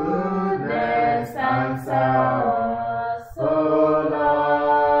your goodness, answer us, O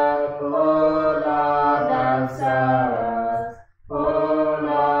Lord. O Lord, answer us, O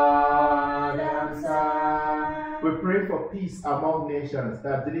Lord, answer. We pray for peace among nations,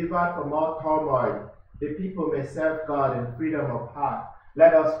 that delivered from all turmoil, the people may serve God in freedom of heart.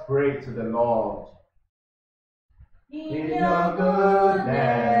 Let us pray to the Lord. In your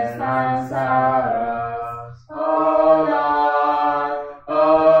goodness, answer us, O Lord. O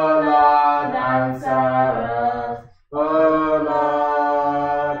Lord, answer us, O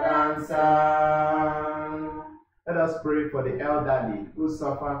Lord, answer. Let us pray for the elderly who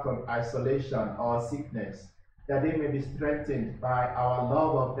suffer from isolation or sickness, that they may be strengthened by our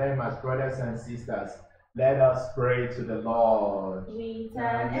love of them as brothers and sisters. Let us pray to the Lord. With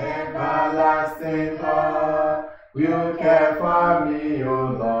an everlasting love, you care for me,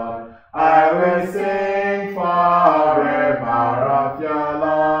 O Lord. I will sing forever of your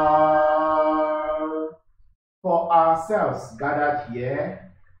love. For ourselves gathered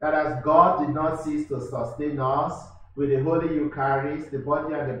here, that as God did not cease to sustain us with the Holy Eucharist, the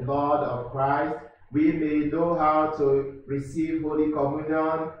body and the blood of Christ, we may know how to receive Holy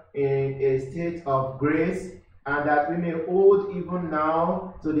Communion in a state of grace, and that we may hold even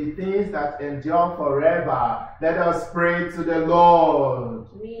now to the things that endure forever. Let us pray to the Lord.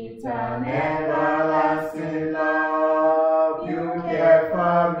 With an everlasting love, you care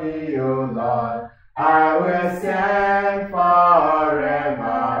for me, O Lord. I will sing forever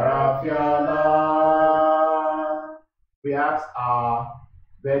of your love. We ask our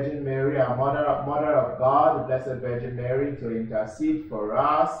Virgin Mary, our Mother of God, the Blessed Virgin Mary, to intercede for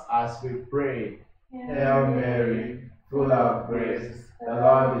us as we pray. Hail Mary, full of grace, the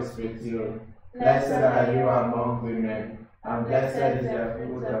Lord is with you. Blessed are you among women, and blessed is the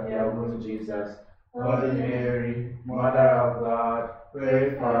fruit of your womb, Jesus. Holy Mary, Mother of God,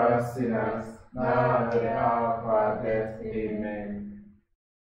 pray for us sinners, now and at the hour of our death. Amen.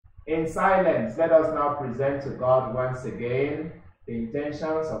 In silence, let us now present to God once again the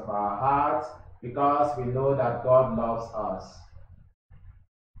intentions of our hearts, because we know that God loves us.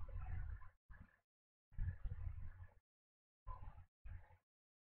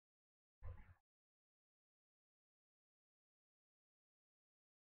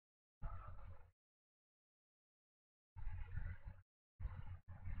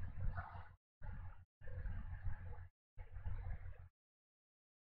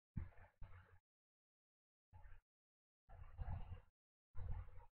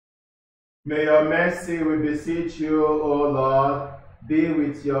 May your mercy, we beseech you, O Lord, be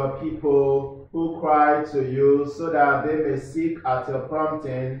with your people who cry to you, so that they may seek at your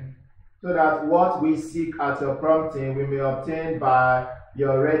prompting, so that what we seek at your prompting we may obtain by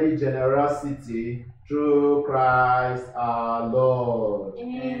your ready generosity, through Christ our Lord.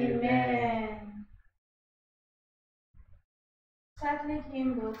 Amen. Catholic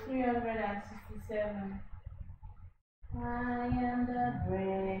Hymn Book 367. I am the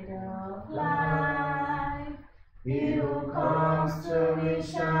bread of life. He who comes to me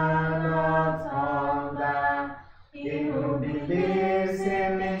shall not hunger. He who believes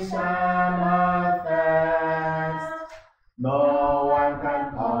in me shall not thirst. No one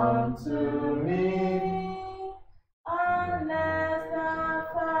can come to me unless the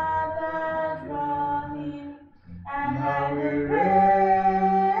Father draw him, and I will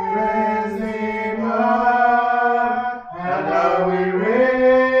raise him up, and I will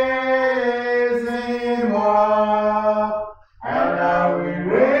raise him up, and I will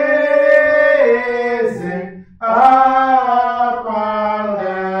raise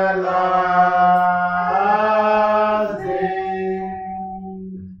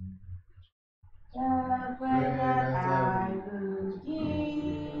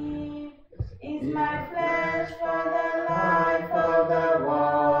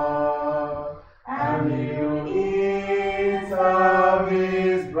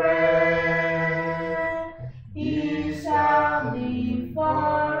his breath. He shall live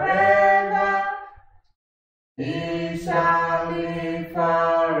forever. He shall live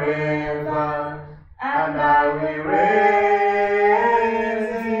forever. And I will raise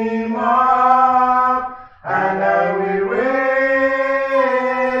him up. And I will raise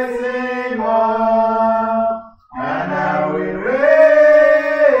him up. And I will raise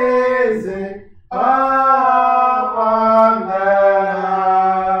him up on the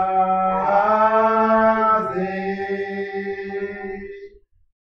last day.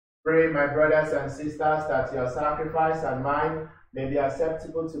 Pray, my brothers and sisters, that your sacrifice and mine may be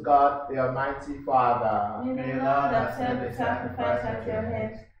acceptable to God, the Almighty Father. May the Lord accept the sacrifice at your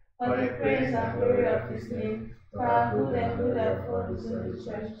hands, for the praise and glory of his name, for our good and good of all his holy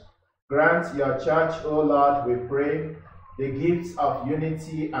church. Grant your church, O Lord, we pray, the gifts of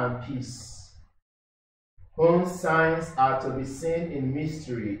unity and peace, whose signs are to be seen in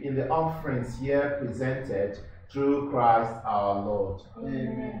mystery in the offerings here presented through Christ our Lord.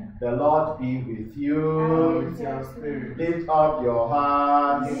 Amen. The Lord be with you. And with your spirit. Lift up your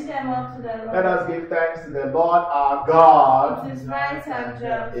hands. Lift them up to the Lord. Let us give thanks to the Lord our God. It is right and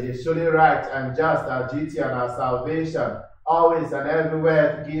just. It is surely right and just, our duty and our salvation, always and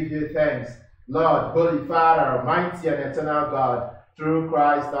everywhere to give you thanks, Lord, Holy Father, Almighty and eternal God, through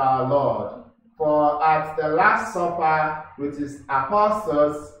Christ our Lord. For at the Last Supper with his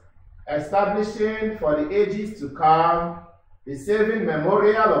apostles, establishing for the ages to come the saving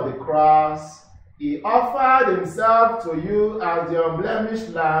memorial of the cross, he offered himself to you as the unblemished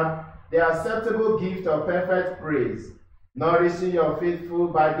lamb, the acceptable gift of perfect praise. Nourishing your faithful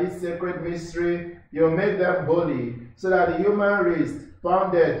by this sacred mystery, you make them holy, so that the human race,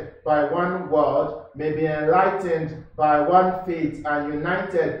 founded by one word, may be enlightened by one faith and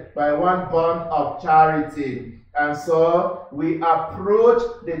united by one bond of charity. And so we approach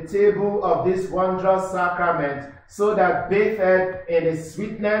the table of this wondrous sacrament, so that bathed in the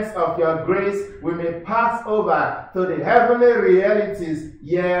sweetness of your grace, we may pass over to the heavenly realities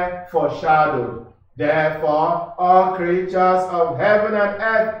here foreshadowed. Therefore, all creatures of heaven and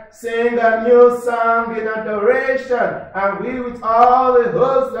earth sing a new song in adoration, and we with all the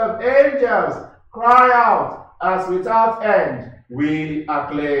host of angels cry out as without end we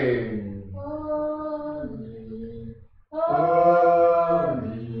acclaim. Holy,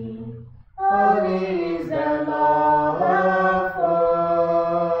 holy is the Lord of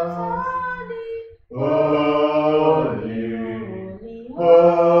hosts. Holy,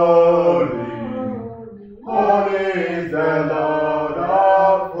 holy, holy is the Lord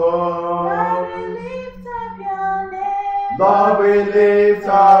of hosts. Lord, we lift up your name. Lord, we lift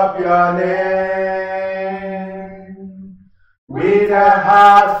up your name with a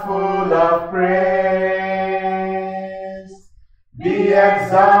heart full of praise. Be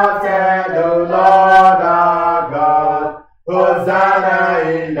exalted, O Lord our God, Hosanna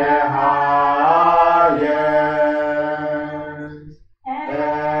in the highest.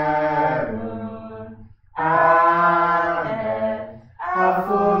 Heaven and earth are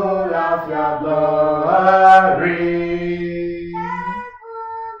full of your glory.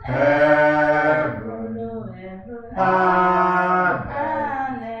 Heaven and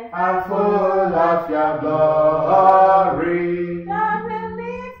earth are full of your glory.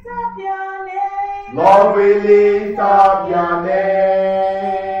 Lord, we lift up your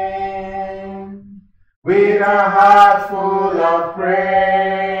name with a heart full of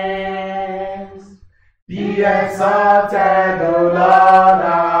praise. Be exalted, O Lord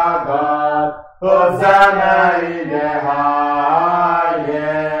our God, Hosanna in the highest.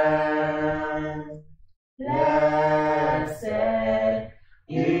 Blessed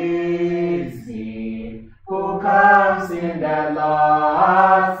is he who comes in the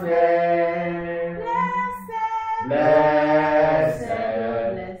Lord's name. Blessed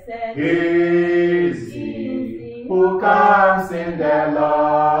is he who comes in the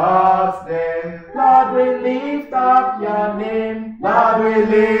Lord's name. Lord, we lift up your name. Lord, we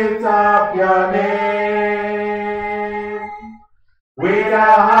lift up your name with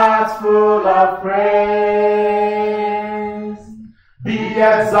our hearts full of praise. Be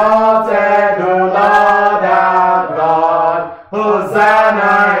exalted, O Lord our God,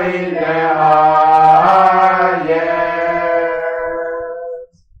 Hosanna in the highest.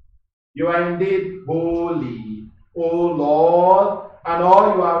 You are indeed holy, O Lord, and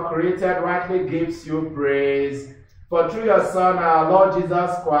all you have created rightly gives you praise. For through your Son, our Lord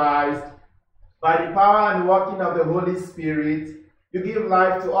Jesus Christ, by the power and working of the Holy Spirit, you give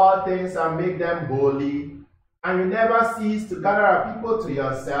life to all things and make them holy. And you never cease to gather a people to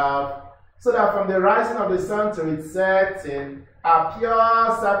yourself, so that from the rising of the sun to its setting, a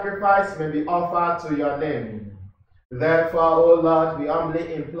pure sacrifice may be offered to your name. Therefore, O Lord, we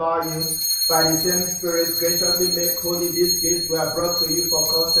humbly implore you, by the same Spirit, graciously make holy these gifts we have brought to you for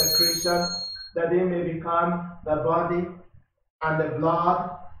consecration, that they may become the body and the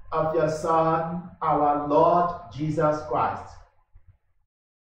blood of your Son, our Lord Jesus Christ.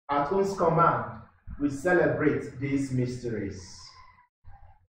 At whose command we celebrate these mysteries.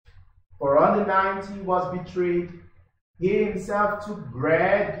 For on the night he was betrayed, he himself took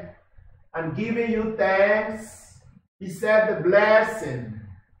bread, and giving you thanks, he said the blessing,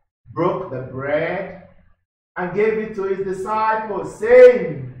 broke the bread, and gave it to his disciples,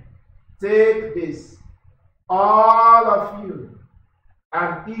 saying, "Take this, all of you,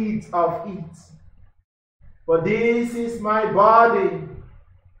 and eat of it. For this is my body,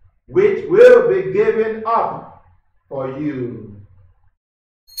 which will be given up for you."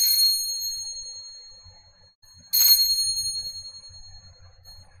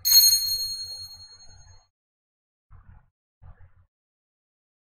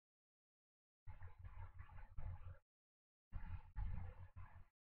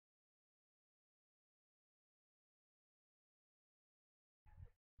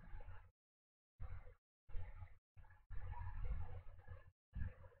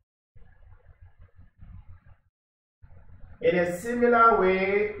 In a similar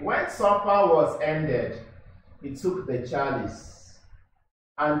way, when supper was ended, he took the chalice,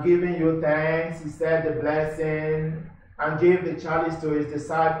 and giving you thanks, he said the blessing, and gave the chalice to his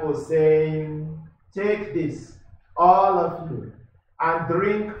disciples, saying, "Take this, all of you, and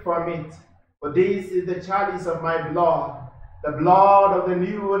drink from it, for this is the chalice of my blood, the blood of the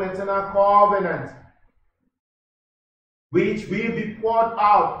new and eternal covenant, which will be poured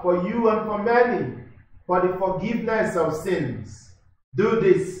out for you and for many, for the forgiveness of sins. Do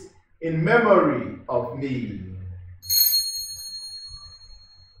this in memory of me."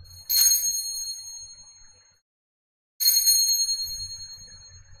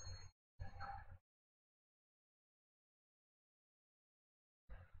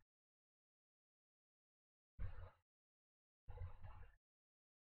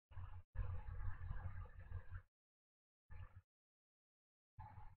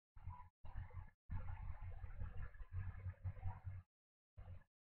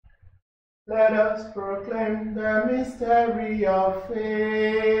 Let us proclaim the mystery of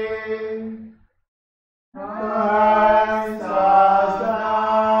faith. Christ has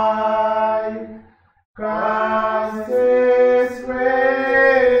died. Christ is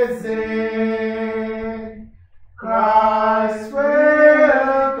risen. Christ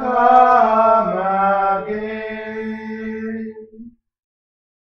will come again.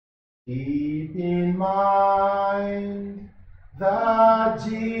 Keep in mind that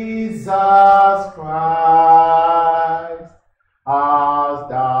Jesus Christ has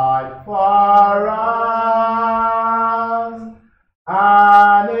died for us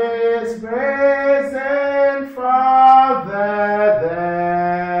and is risen from the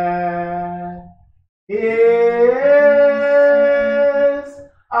dead. He is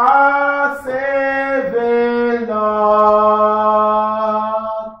our saving Lord.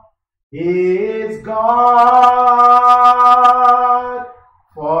 He is God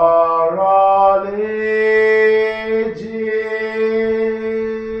for all ages.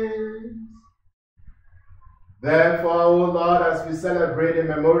 Therefore, O Lord, as we celebrate the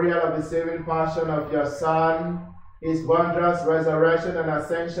memorial of the saving passion of your Son, his wondrous resurrection and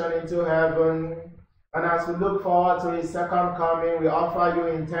ascension into heaven, and as we look forward to his second coming, we offer you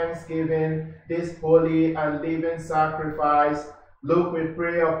in thanksgiving this holy and living sacrifice. Look, we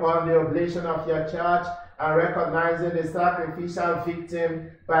pray upon the oblation of your church, and recognizing the sacrificial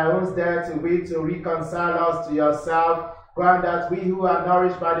victim by whose death you wish to reconcile us to yourself, grant that we who are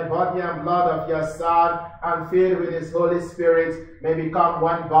nourished by the body and blood of your Son and filled with his Holy Spirit may become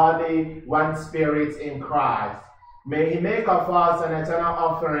one body, one spirit in Christ. May he make of us an eternal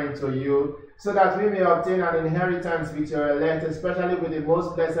offering to you, so that we may obtain an inheritance with your elect, especially with the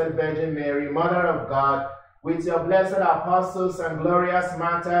most blessed Virgin Mary, Mother of God, with your blessed apostles and glorious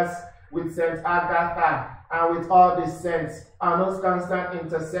martyrs, with Saint Agatha, and with all the saints, and whose constant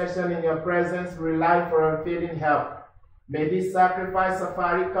intercession in your presence we rely for unfailing help. May this sacrifice of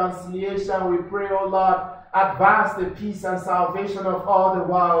our reconciliation, we pray, O Lord, advance the peace and salvation of all the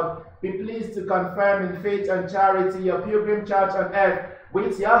world. Be pleased to confirm in faith and charity your pilgrim church on earth,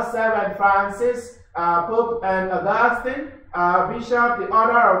 with your servant Francis, Pope and Augustine, Bishop, the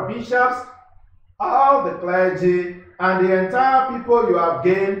order of bishops, all the clergy, and the entire people you have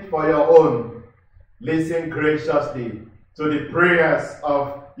gained for your own. Listen graciously to the prayers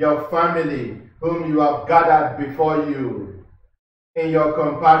of your family whom you have gathered before you. In your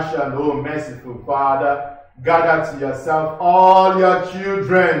compassion, O merciful Father, gather to yourself all your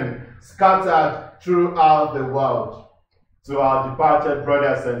children scattered throughout the world. To our departed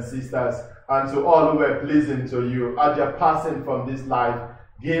brothers and sisters, and to all who were pleasing to you at their passing from this life,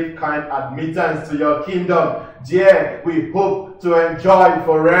 give kind admittance to your kingdom. Dear, we hope to enjoy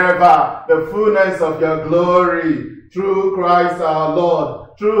forever the fullness of your glory through Christ our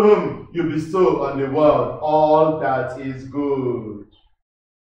Lord, through whom you bestow on the world all that is good.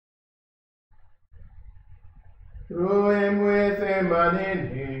 Through him, with him, and in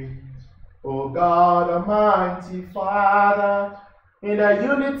him, O God, Almighty Father, in the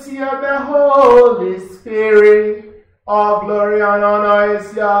unity of the Holy Spirit, all glory and honor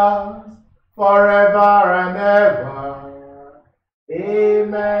is yours, forever and ever.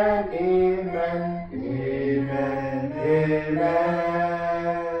 Amen, amen, amen,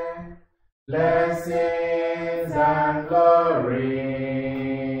 amen. Blessings and glory,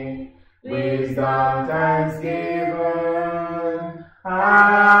 wisdom, thanksgiving,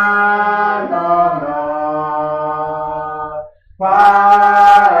 and honor,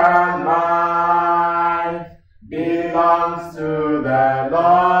 power and might belongs to the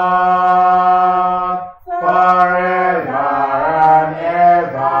Lord forever and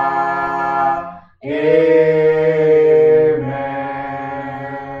ever.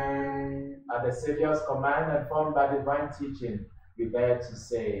 Amen. At the Savior's command and formed by divine teaching, we dare to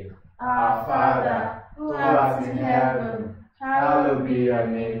say, Our Father, who art in heaven, hallowed be your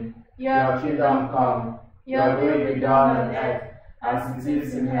name. Your kingdom come, your will be done on earth as it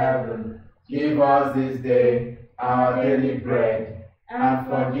is in heaven. Give us this day our daily bread, and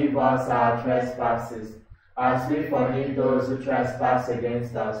forgive us our trespasses, as we forgive those who trespass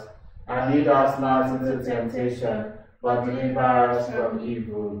against us. And lead us not into temptation, but deliver us from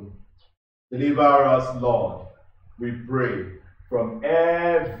evil. Deliver us, Lord, we pray, from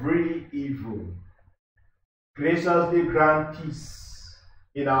every evil. Graciously grant peace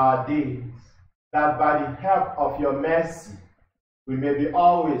in our days, that by the help of your mercy, we may be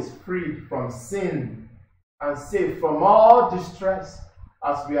always freed from sin and safe from all distress,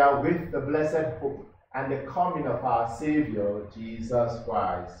 as we are with the blessed hope and the coming of our Savior, Jesus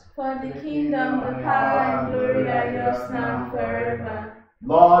Christ. For the kingdom, the power, and glory are yours now and forever.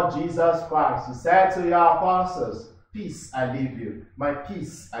 Lord Jesus Christ, who said to your apostles, peace I leave you, my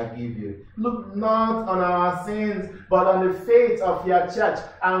peace I give you. Look not on our sins, but on the faith of your church,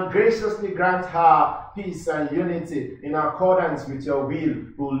 and graciously grant her peace and unity in accordance with your will,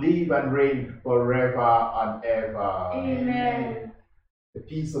 who live and reign forever and ever. Amen. The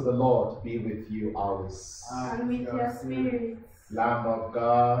peace of the Lord be with you always. And with your spirit. Lamb of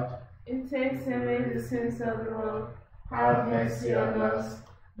God, It takes away the sins of the world. have mercy on us.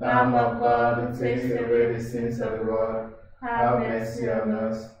 Lamb of God, who takes away the sins of the world, have mercy on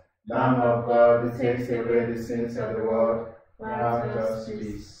us. Lamb of God, who takes away the sins of the world, grant us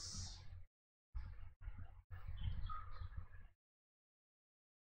peace.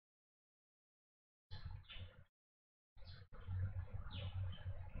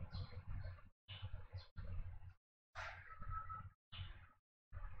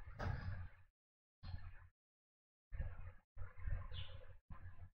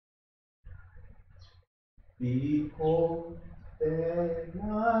 Behold the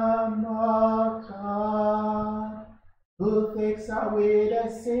Lamb of God, who takes away the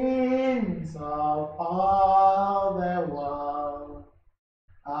sins of all the world.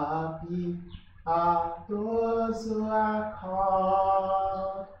 Happy are those who are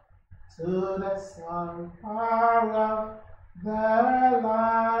called to the power of the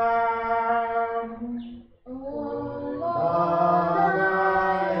Lamb. Oh Lord,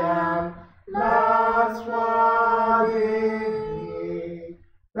 I am not worthy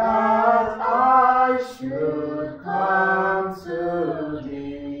that I should come to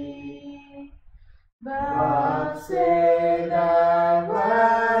thee, but say the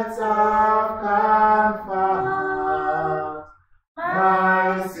words of comfort,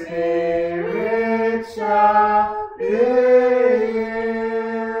 my spirit shall be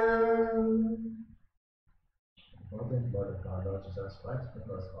healed. Lord and blood of our Lord Jesus Christ, give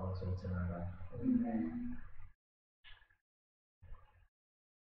us also eternal life. Amen.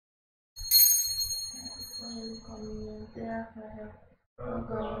 Holy Communion, therefore help, O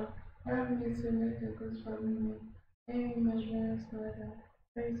God, help me to make a good communion. Every measureless murder,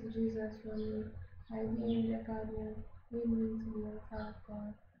 pray to Jesus for me. I deem the guardian, lead me to the altar of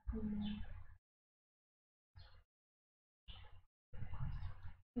God. Amen.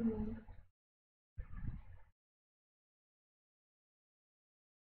 Amen.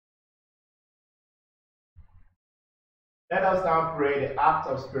 Let us now pray the act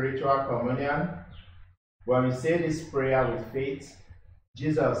of spiritual communion. When we say this prayer with faith,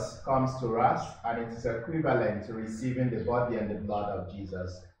 Jesus comes to us, and it is equivalent to receiving the body and the blood of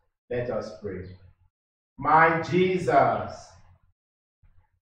Jesus. Let us pray. My Jesus,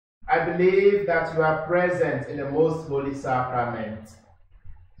 I believe that you are present in the most holy sacrament.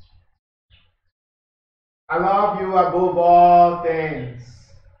 I love you above all things,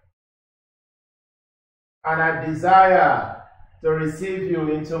 and I desire to receive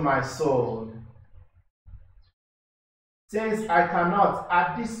you into my soul. Since I cannot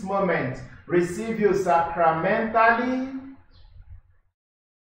at this moment receive you sacramentally,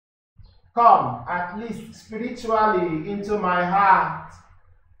 come at least spiritually into my heart.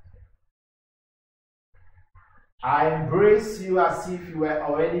 I embrace you as if you were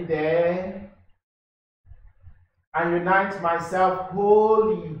already there, and unite myself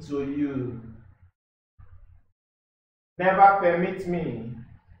wholly to you. Never permit me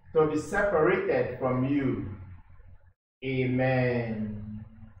to be separated from you. Amen.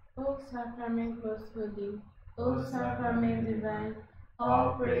 O sacrament most holy, O sacrament divine,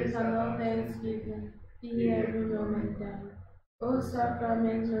 all praise and all thanksgiving, be every moment thine. O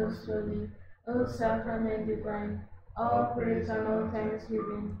sacrament most holy, O sacrament divine, all praise and all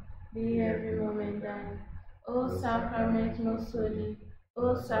thanksgiving, be every moment thine. O sacrament most holy,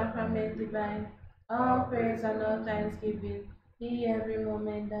 O sacrament divine, all praise and all thanksgiving, be every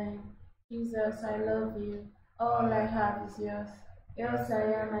moment thine. Jesus, I love you. All I have is yours. Yours I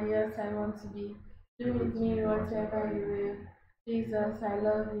am and yours I want to be. Do with me whatever you will. Jesus, I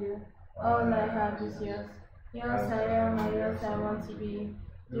love you. All I have is yours. Yours I am and yours I want to be.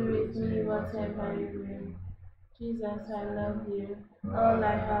 Do with me whatever you will. Jesus, I love you. All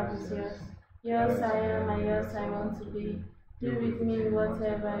I have is yours. Yours I am and yours I want to be. Do with me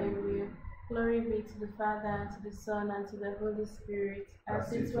whatever you will. Glory be to the Father, and to the Son, and to the Holy Spirit,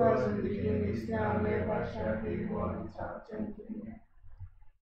 as it was in the beginning, is now, and ever shall be, world without end. Amen.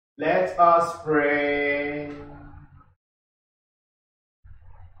 Let us pray.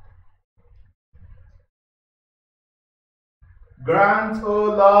 Grant, O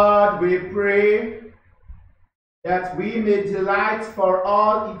Lord, we pray, that we may delight for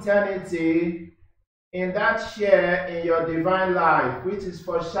all eternity in that share in your divine life, which is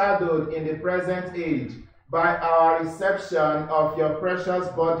foreshadowed in the present age by our reception of your precious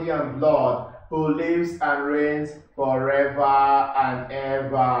body and blood, who lives and reigns forever and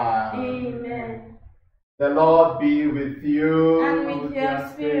ever. Amen. The Lord be with you. And with your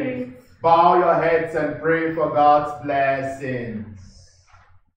spirit. Bow your heads and pray for God's blessings.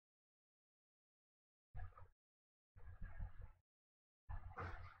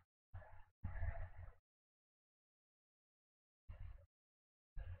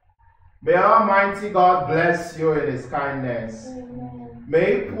 May Almighty God bless you in His kindness. Amen.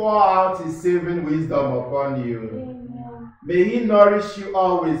 May He pour out His saving wisdom upon you. Amen. May He nourish you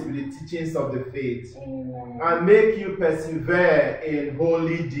always with the teachings of the faith. Amen. And make you persevere in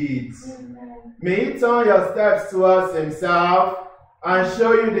holy deeds. Amen. May He turn your steps towards Himself and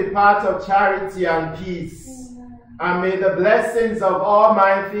show you the path of charity and peace. Amen. And may the blessings of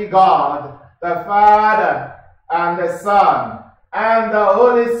Almighty God, the Father and the Son, and the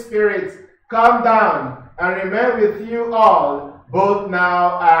Holy Spirit come down and remain with you all, both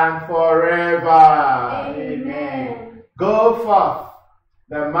now and forever. Amen. Go forth.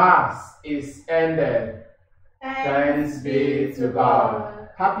 The Mass is ended. Thanks be to God.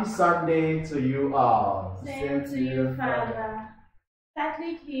 Happy Sunday to you all. Same to you, Father.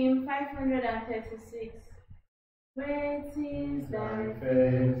 Catholic hymn 536. Great is thy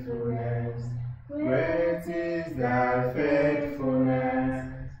faithfulness. Great is thy faithfulness.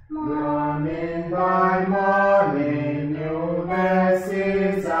 Morning by morning, new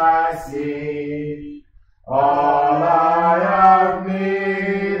mercies I see. All I have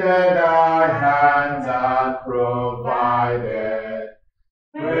needed, thy hands have provided.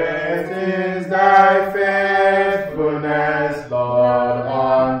 Great is thy faithfulness, Lord,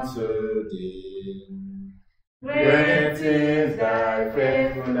 unto thee. Great is thy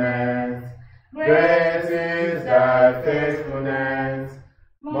faithfulness. Great is thy faithfulness.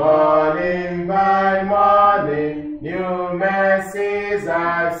 Morning by morning, new mercies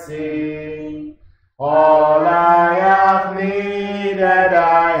I see. All I have needed,